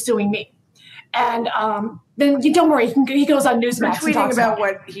now he's suing me. And then don't worry, he goes on Newsmax. Tweeting and talks about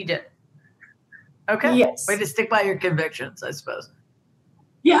what he did. Okay. Yes. Way to stick by your convictions, I suppose.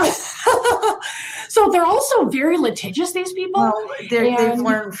 Yeah. So they're also very litigious, these people. Well, they've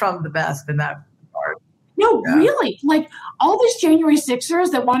learned from the best in that part. No, really. Like all these January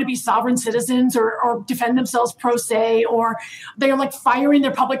 6ers that want to be sovereign citizens or defend themselves pro se, or they're like firing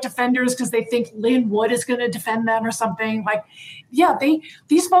their public defenders because they think Lynn Wood is going to defend them or something. Like, yeah,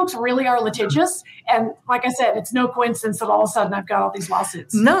 these folks really are litigious. And like I said, it's no coincidence that all of a sudden I've got all these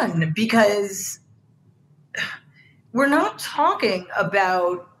lawsuits. None, because we're not talking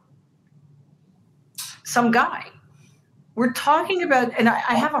about some guy. We're talking about, and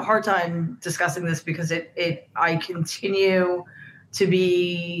I have a hard time discussing this because I continue to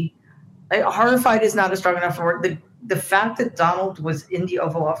be, horrified is not a strong enough word. The fact that Donald was in the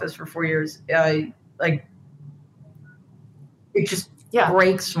Oval Office for 4 years, it just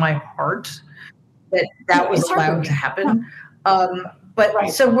breaks my heart that was allowed to happen.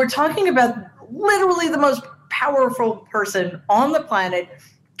 So we're talking about literally the most powerful person on the planet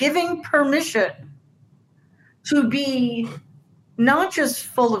giving permission to be not just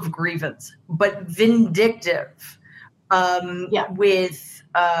full of grievance, but vindictive, with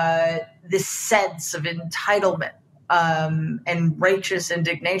this sense of entitlement and righteous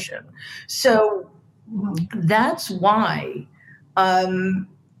indignation. So that's why,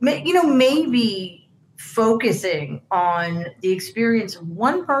 maybe focusing on the experience of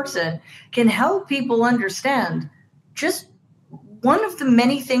one person can help people understand just one of the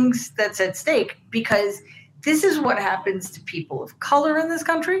many things that's at stake, because this is what happens to people of color in this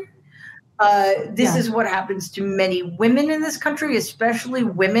country. This is what happens to many women in this country, especially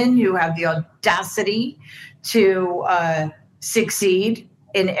women who have the audacity to succeed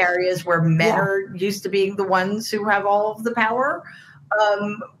in areas where men are used to being the ones who have all of the power.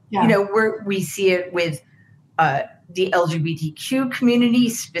 We see it with the LGBTQ community,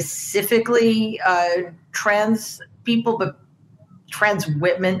 specifically trans people, but trans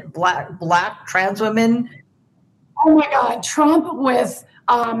women, black trans women. Oh my God, Trump with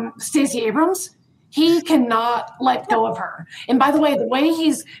Stacey Abrams, he cannot let go of her. And by the way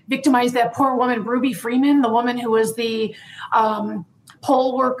he's victimized that poor woman, Ruby Freeman, the woman who was the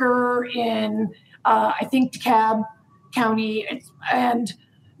poll worker in, I think, DeKalb County. And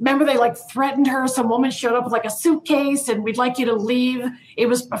remember, they threatened her. Some woman showed up with a suitcase and we'd like you to leave. It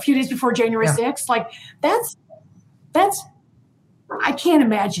was a few days before January 6th. That's, I can't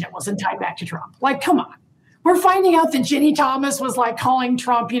imagine it wasn't tied back to Trump. Come on. We're finding out that Ginny Thomas was calling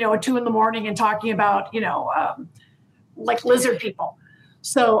Trump, at 2 a.m. and talking about, lizard people.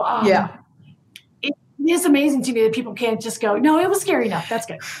 So it is amazing to me that people can't just go, no, it was scary enough. That's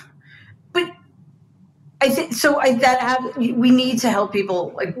good. But I think we need to help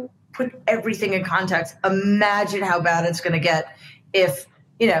people put everything in context. Imagine how bad it's going to get if,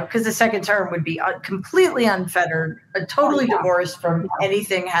 because the second term would be completely unfettered, totally divorced from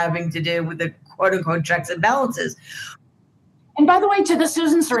anything having to do with the quote unquote checks and balances. And by the way, to the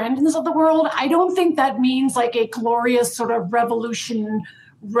Susan Sarandons of the world, I don't think that means a glorious sort of revolution,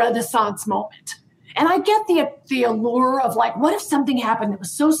 renaissance moment. And I get the allure of what if something happened that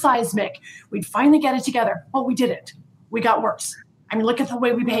was so seismic, we'd finally get it together. Well, we didn't. We got worse. I mean, look at the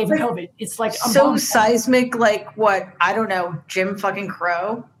way we behave in COVID. It's so seismic, what? I don't know, Jim fucking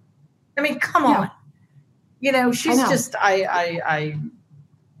Crow. I mean, come on. She's just, I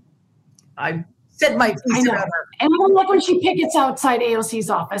said my piece about her. And I don't like when she pickets outside AOC's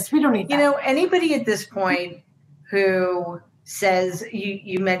office. We don't need that. Anybody at this point who says,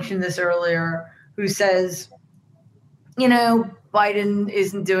 you mentioned this earlier, who says, Biden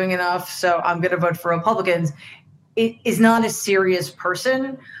isn't doing enough, so I'm going to vote for Republicans, it is not a serious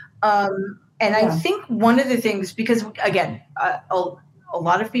person. I think one of the things, because again, a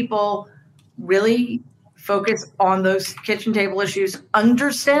lot of people really focus on those kitchen table issues,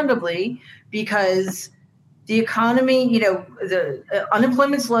 understandably, because the economy, the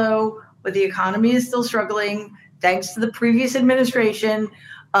unemployment's low, but the economy is still struggling thanks to the previous administration,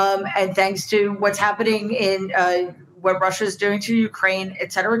 and thanks to what's happening in what Russia is doing to Ukraine,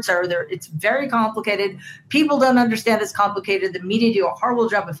 et cetera, et cetera. It's very complicated. People don't understand it's complicated. The media do a horrible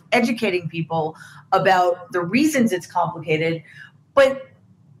job of educating people about the reasons it's complicated. But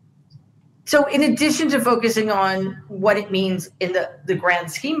so in addition to focusing on what it means in the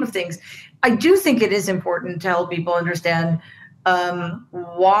grand scheme of things, I do think it is important to help people understand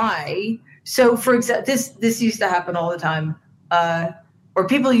why. So for example, this used to happen all the time, or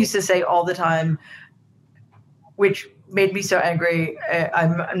people used to say all the time, which made me so angry.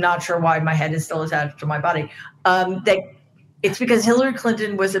 I'm not sure why my head is still attached to my body. That it's because Hillary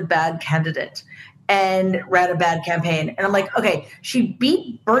Clinton was a bad candidate and ran a bad campaign. And I'm like, okay, she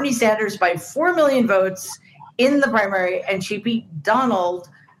beat Bernie Sanders by 4 million votes in the primary, and she beat Donald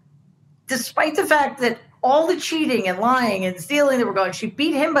despite the fact that all the cheating and lying and stealing that were going, she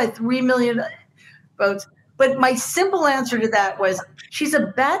beat him by 3 million votes. But my simple answer to that was, she's a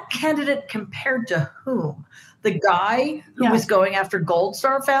bad candidate compared to whom? The guy who was going after Gold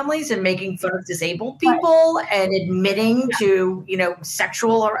Star families and making fun of disabled people and admitting to,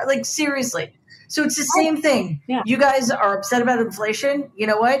 sexual, like, seriously. So it's the same thing. Yeah. You guys are upset about inflation. You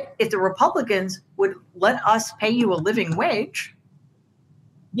know what? If the Republicans would let us pay you a living wage.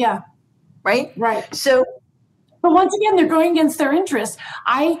 Yeah. Right? Right. So. But once again, they're going against their interests.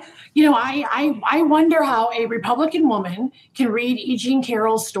 I wonder how a Republican woman can read E. Jean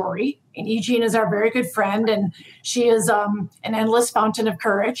Carroll's story. And E. Jean is our very good friend, and she is an endless fountain of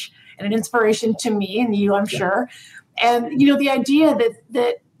courage and an inspiration to me and you, I'm sure. And, the idea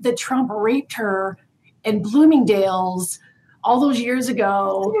that Trump raped her in Bloomingdale's all those years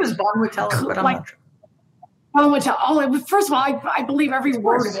ago. I think it was Bonwitello, but I'm not sure. First of all, I believe every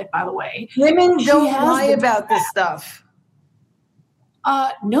word of it, by the way. Women don't lie about this stuff.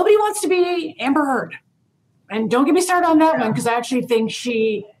 Nobody wants to be Amber Heard. And don't get me started on that one, because I actually think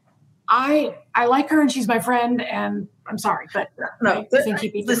I like her and she's my friend, and I'm sorry, but no.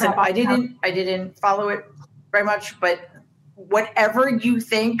 Listen, I didn't follow it very much, but whatever you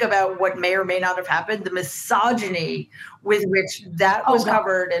think about what may or may not have happened, the misogyny with which that was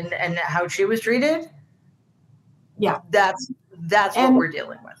covered and how she was treated. Yeah, that's what we're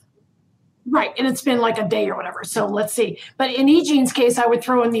dealing with. Right. And it's been like a day or whatever. So let's see. But in E. Jean's case, I would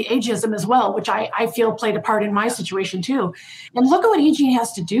throw in the ageism as well, which I feel played a part in my situation too. And look at what E. Jean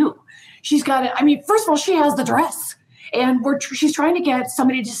has to do. She's got to, first of all, she has the dress. And she's trying to get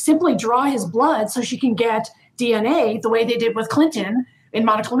somebody to simply draw his blood so she can get DNA the way they did with Clinton in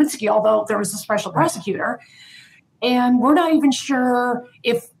Monica Lewinsky, although there was a special prosecutor. And we're not even sure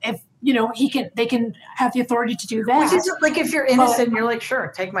if they can have the authority to do that. Which is like, if you're innocent, you're like,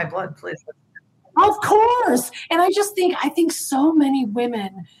 sure, take my blood, please. Of course. And I think so many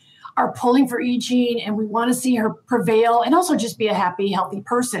women are pulling for E. Jean, and we want to see her prevail and also just be a happy, healthy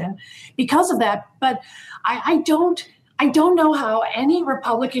person because of that. But I don't know how any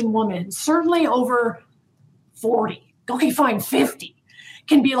Republican woman, certainly over 40, okay, fine, 50,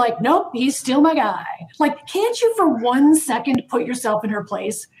 can be like, nope, he's still my guy. Like, can't you for 1 second put yourself in her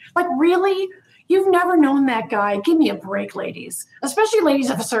place? Like, really? You've never known that guy. Give me a break, ladies, especially ladies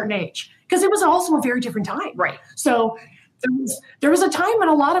of a certain age, because it was also a very different time. Right. So there was a time when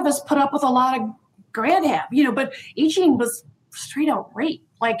a lot of us put up with a lot of grandhab, but E. Jean was straight out rape.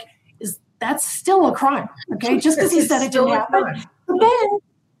 Like, that's still a crime, okay? Just because he said it didn't happen. But then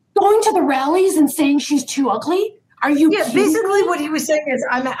going to the rallies and saying she's too ugly, are you kidding? Basically what he was saying is,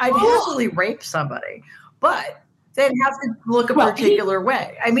 I'd happily rape somebody, but they'd have to look a particular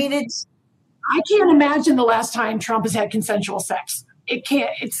way. I can't imagine the last time Trump has had consensual sex. It can't.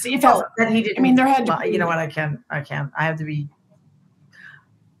 That he didn't. There had to be. You know what? I can. I have to be.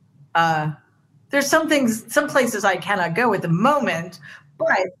 There's some places I cannot go at the moment,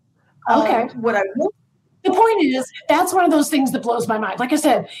 but okay. What I will. The point is, that's one of those things that blows my mind. Like I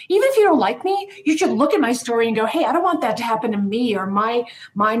said, even if you don't like me, you should look at my story and go, hey, I don't want that to happen to me or my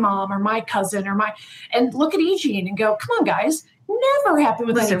mom or my cousin and look at E. Jean and go, come on, guys, never happened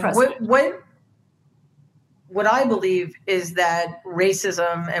with any president. What I believe is that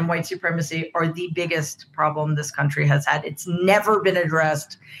racism and white supremacy are the biggest problem this country has had. It's never been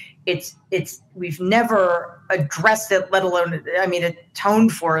addressed. We've never addressed it, let alone,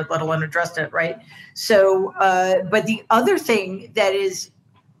 atoned for it, let alone addressed it, right? So, but the other thing that is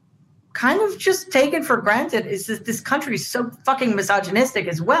kind of just taken for granted is that this country is so fucking misogynistic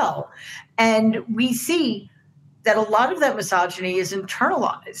as well. And we see that a lot of that misogyny is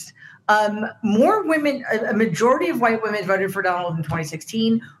internalized. More women, a majority of white women voted for Donald in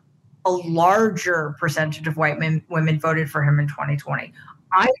 2016. A larger percentage of white women voted for him in 2020.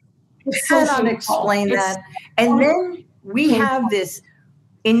 I cannot explain that. And then we have this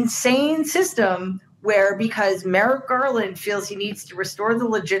insane system where, because Merrick Garland feels he needs to restore the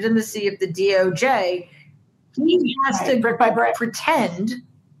legitimacy of the DOJ, he has to brick by brick pretend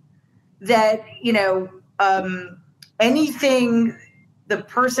that, anything the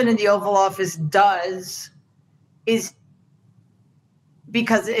person in the Oval Office does is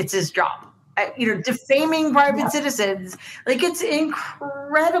because it's his job. Defaming private citizens, like, it's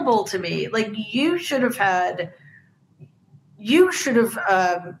incredible to me. Like, you should have had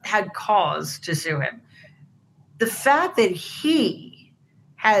cause to sue him. The fact that he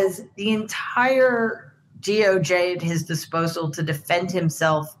has the entire DOJ at his disposal to defend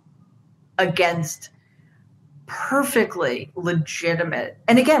himself against perfectly legitimate.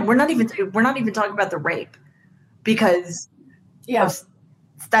 And again, we're not even talking about the rape, because of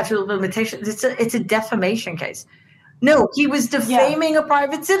statute of limitations. It's a defamation case. No, he was defaming a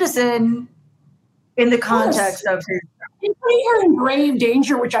private citizen in the context of his. You're putting her in grave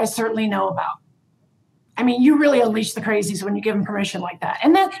danger, which I certainly know about. I mean, you really unleash the crazies when you give him permission like that,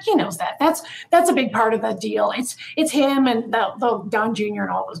 and that he knows that. That's a big part of the deal. It's him and the Don Jr. and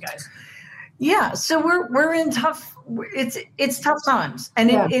all those guys. Yeah, so we're in tough. It's tough times, and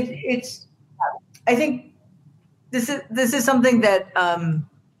it's. I think this is something that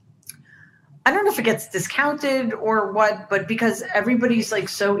I don't know if it gets discounted or what, but because everybody's like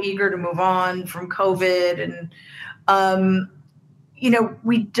so eager to move on from COVID, and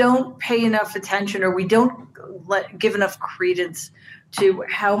we don't pay enough attention, or we don't give enough credence to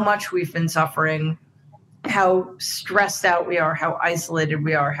how much we've been suffering, how stressed out we are, how isolated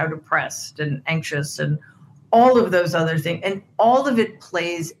we are, how depressed and anxious, and all of those other things. And all of it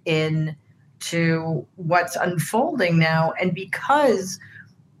plays in to what's unfolding now. And because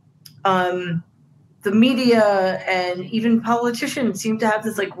the media and even politicians seem to have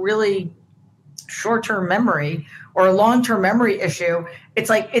this like really short-term memory or a long-term memory issue, it's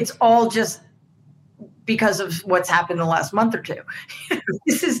like it's all just because of what's happened in the last month or two.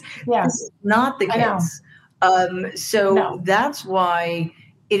 This is not the case. That's why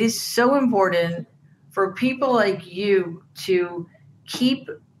it is so important for people like you to keep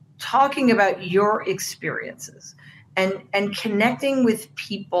talking about your experiences and connecting with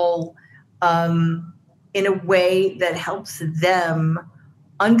people in a way that helps them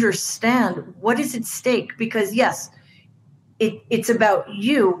understand what is at stake. Because yes, it's about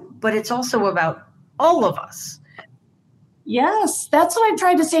you, but it's also about all of us. Yes, that's what I've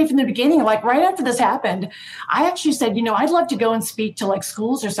tried to say from the beginning. Like right after this happened, I actually said, I'd love to go and speak to like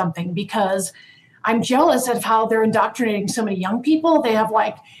schools or something, because I'm jealous of how they're indoctrinating so many young people. They have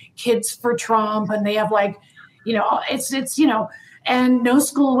like kids for Trump, and they have like, and no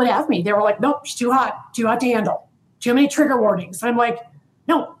school would have me. They were like, nope, it's too hot to handle, too many trigger warnings. And I'm like,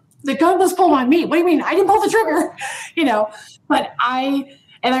 no, the gun was pulled on me. What do you mean? I didn't pull the trigger, but I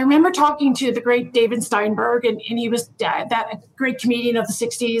remember talking to the great David Steinberg, and he was that great comedian of the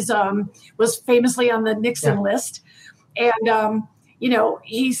 60s, was famously on the Nixon list. And,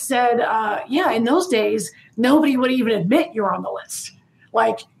 he said, in those days, nobody would even admit you're on the list.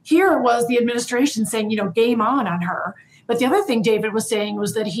 Like here was the administration saying, game on her. But the other thing David was saying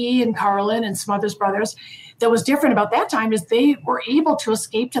was that he and Carlin and some others brothers, that was different about that time is they were able to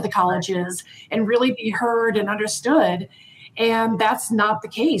escape to the colleges and really be heard and understood. And that's not the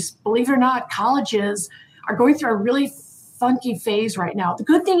case. Believe it or not, colleges are going through a really funky phase right now. The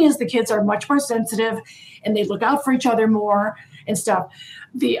good thing is the kids are much more sensitive and they look out for each other more and stuff.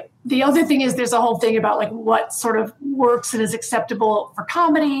 The other thing is there's a whole thing about like what sort of works and is acceptable for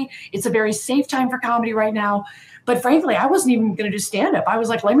comedy. It's a very safe time for comedy right now. But frankly, I wasn't even going to do stand-up. I was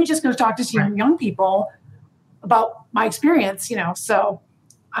like, let me just go talk to some young people about my experience, So,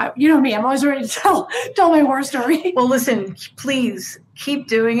 you know me, I'm always ready to tell my war story. Well, listen, please keep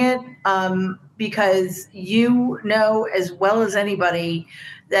doing it, because you know as well as anybody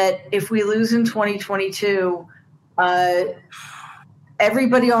that if we lose in 2022,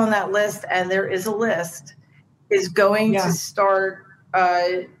 everybody on that list, and there is a list, is going to start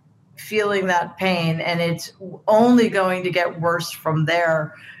feeling that pain, and it's only going to get worse from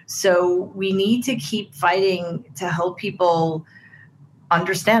there. So we need to keep fighting to help people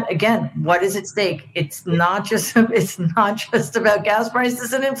understand again what is at stake. It's not just about gas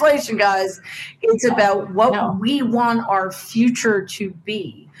prices and inflation, guys. It's about what we want our future to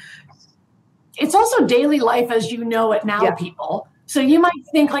be. It's also daily life as you know it now, people. So you might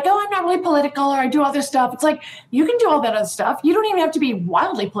think like, oh, I'm not really political, or I do other stuff. It's like, you can do all that other stuff. You don't even have to be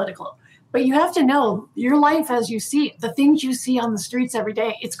wildly political, but you have to know your life as you see it, the things you see on the streets every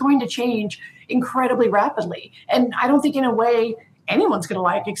day. It's going to change incredibly rapidly. And I don't think in a way anyone's going to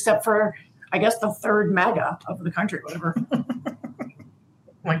like, except for, I guess, the third MAGA of the country, whatever. Oh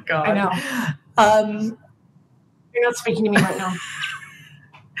my God. I know. You're not speaking to me right now.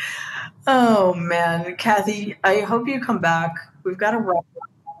 Oh, man. Kathy, I hope you come back. We've got to wrap up.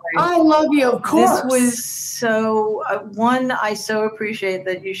 I love you, of course. This was so, I so appreciate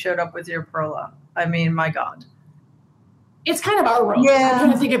that you showed up with your Perla. I mean, my God. It's kind of our role. Yeah. I'm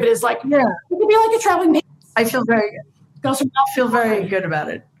trying to think of it as like, it could be like a traveling man. I feel very good about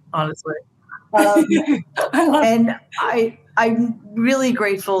it, honestly. And I'm really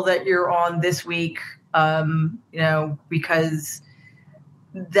grateful that you're on this week, because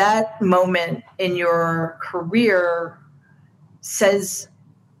that moment in your career says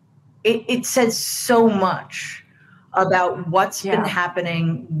so much about what's been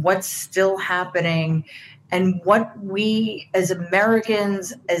happening, what's still happening, and what we as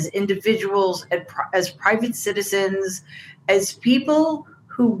Americans, as individuals, as private citizens, as people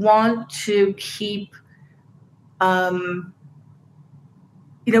who want to keep,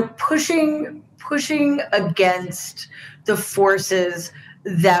 pushing against the forces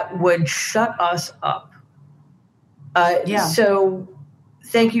that would shut us up. So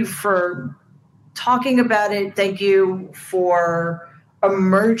thank you for talking about it. Thank you for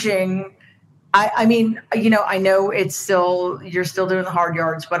emerging. I know you're still doing the hard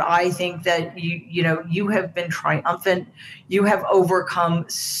yards, but I think that you have been triumphant. You have overcome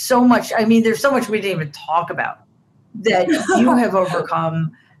so much. I mean, there's so much we didn't even talk about that you have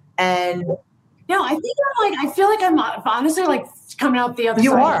overcome. And no, I think I feel like I'm honestly like coming out the other side.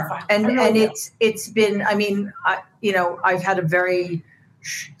 You are, of the and it's been. I mean, I've had a very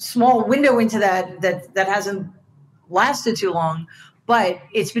small window into that hasn't lasted too long, but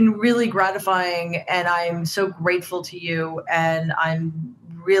it's been really gratifying, and I'm so grateful to you. And I'm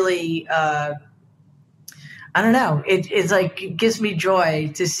really, I don't know. It's like it gives me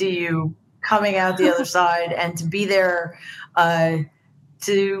joy to see you coming out the other side and to be there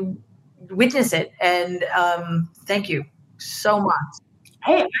to witness it. And thank you so much.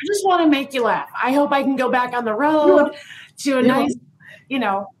 Hey, I just want to make you laugh. I hope I can go back on the road to a nice,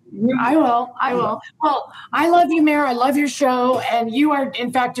 I will. Well, I love you, Mayor. I love your show. And you are,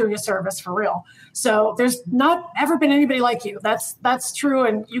 in fact, doing a service for real. So there's not ever been anybody like you. That's true.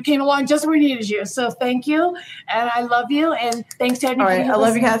 And you came along just when we needed you. So thank you. And I love you. And thanks to everybody. All right. I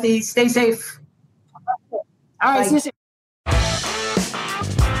love you, Kathy. Stay safe. All right. See you soon.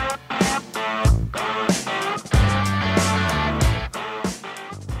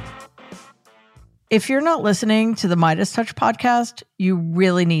 If you're not listening to the Midas Touch podcast, you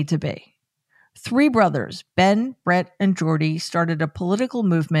really need to be. Three brothers, Ben, Brett, and Jordy, started a political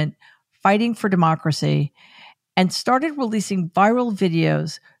movement fighting for democracy and started releasing viral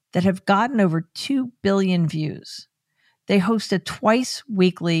videos that have gotten over 2 billion views. They host a twice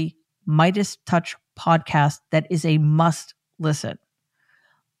weekly Midas Touch podcast that is a must listen.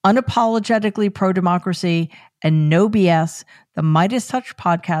 Unapologetically pro-democracy and no BS, the Midas Touch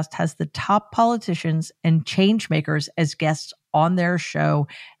podcast has the top politicians and change makers as guests on their show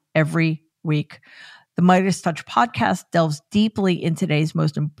every week. The Midas Touch podcast delves deeply in today's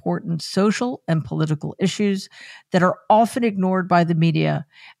most important social and political issues that are often ignored by the media,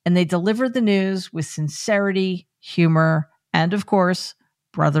 and they deliver the news with sincerity, humor, and of course,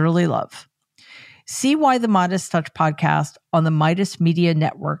 brotherly love. See why the Midas Touch podcast on the Midas Media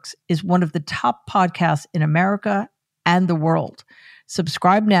Networks is one of the top podcasts in America and the world.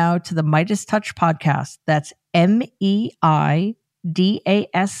 Subscribe now to the Midas Touch podcast. That's MEIDASTOUCH,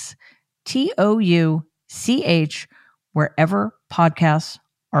 wherever podcasts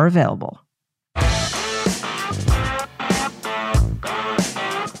are available.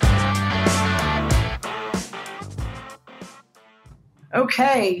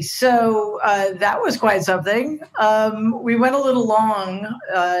 Okay, so that was quite something. We went a little long.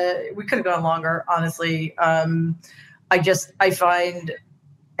 We could have gone longer, honestly. I find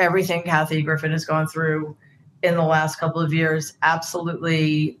everything Kathy Griffin has gone through in the last couple of years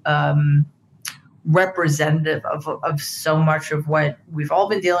absolutely representative of so much of what we've all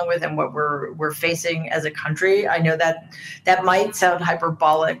been dealing with and what we're facing as a country. I know that might sound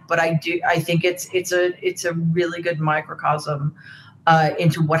hyperbolic, but I think it's a really good microcosm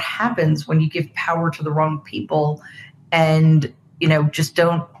into what happens when you give power to the wrong people and just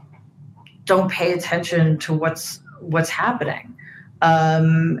don't pay attention to what's happening.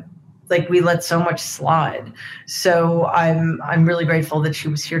 Like we let so much slide. So I'm really grateful that she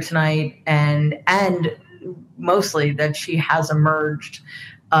was here tonight and mostly that she has emerged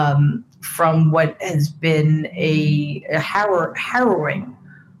from what has been a harrowing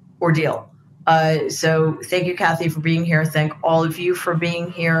ordeal. So thank you, Kathy, for being here. Thank all of you for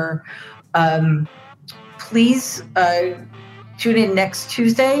being here. Please tune in next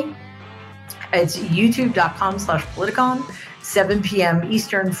Tuesday. It's youtube.com/Politicon, 7 p.m.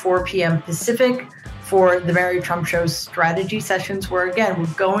 Eastern, 4 p.m. Pacific for the Mary Trump Show's strategy sessions, where, again, we're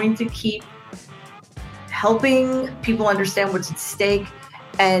going to keep helping people understand what's at stake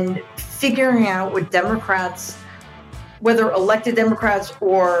and figuring out what Democrats, whether elected Democrats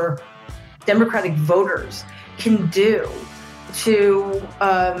or Democratic voters, can do to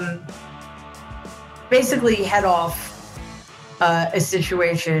basically head off a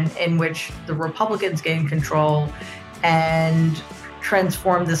situation in which the Republicans gain control and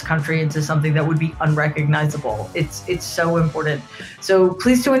transform this country into something that would be unrecognizable. It's so important. So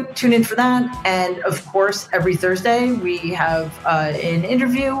please tune in for that. And of course, every Thursday we have an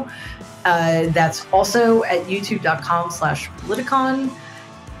interview that's also at youtube.com/Politicon,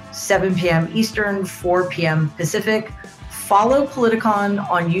 7 p.m. Eastern, 4 p.m. Pacific follow Politicon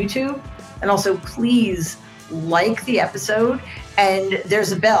on YouTube, and also please like the episode. And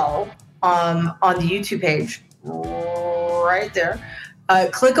there's a bell on the YouTube page right there.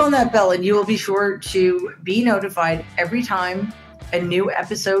 Click on that bell and you will be sure to be notified every time a new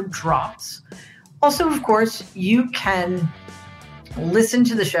episode drops. Also, of course, you can listen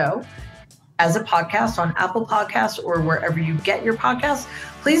to the show as a podcast on Apple Podcasts or wherever you get your podcasts.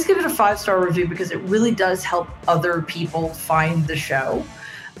 Please give it a 5-star review because it really does help other people find the show.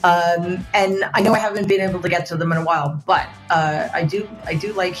 And I know I haven't been able to get to them in a while, but I do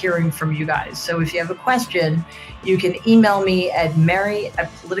like hearing from you guys. So if you have a question, you can email me at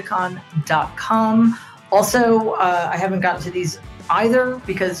mary@politicon.com. Also, I haven't gotten to these either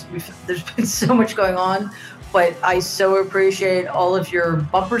because there's been so much going on, but I so appreciate all of your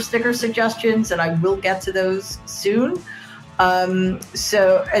bumper sticker suggestions, and I will get to those soon. And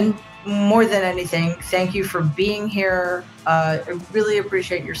more than anything, thank you for being here. I really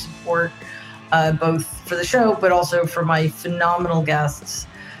appreciate your support, both for the show, but also for my phenomenal guests.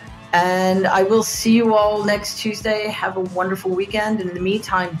 And I will see you all next Tuesday. Have a wonderful weekend. In the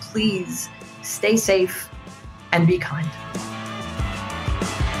meantime, please stay safe and be kind.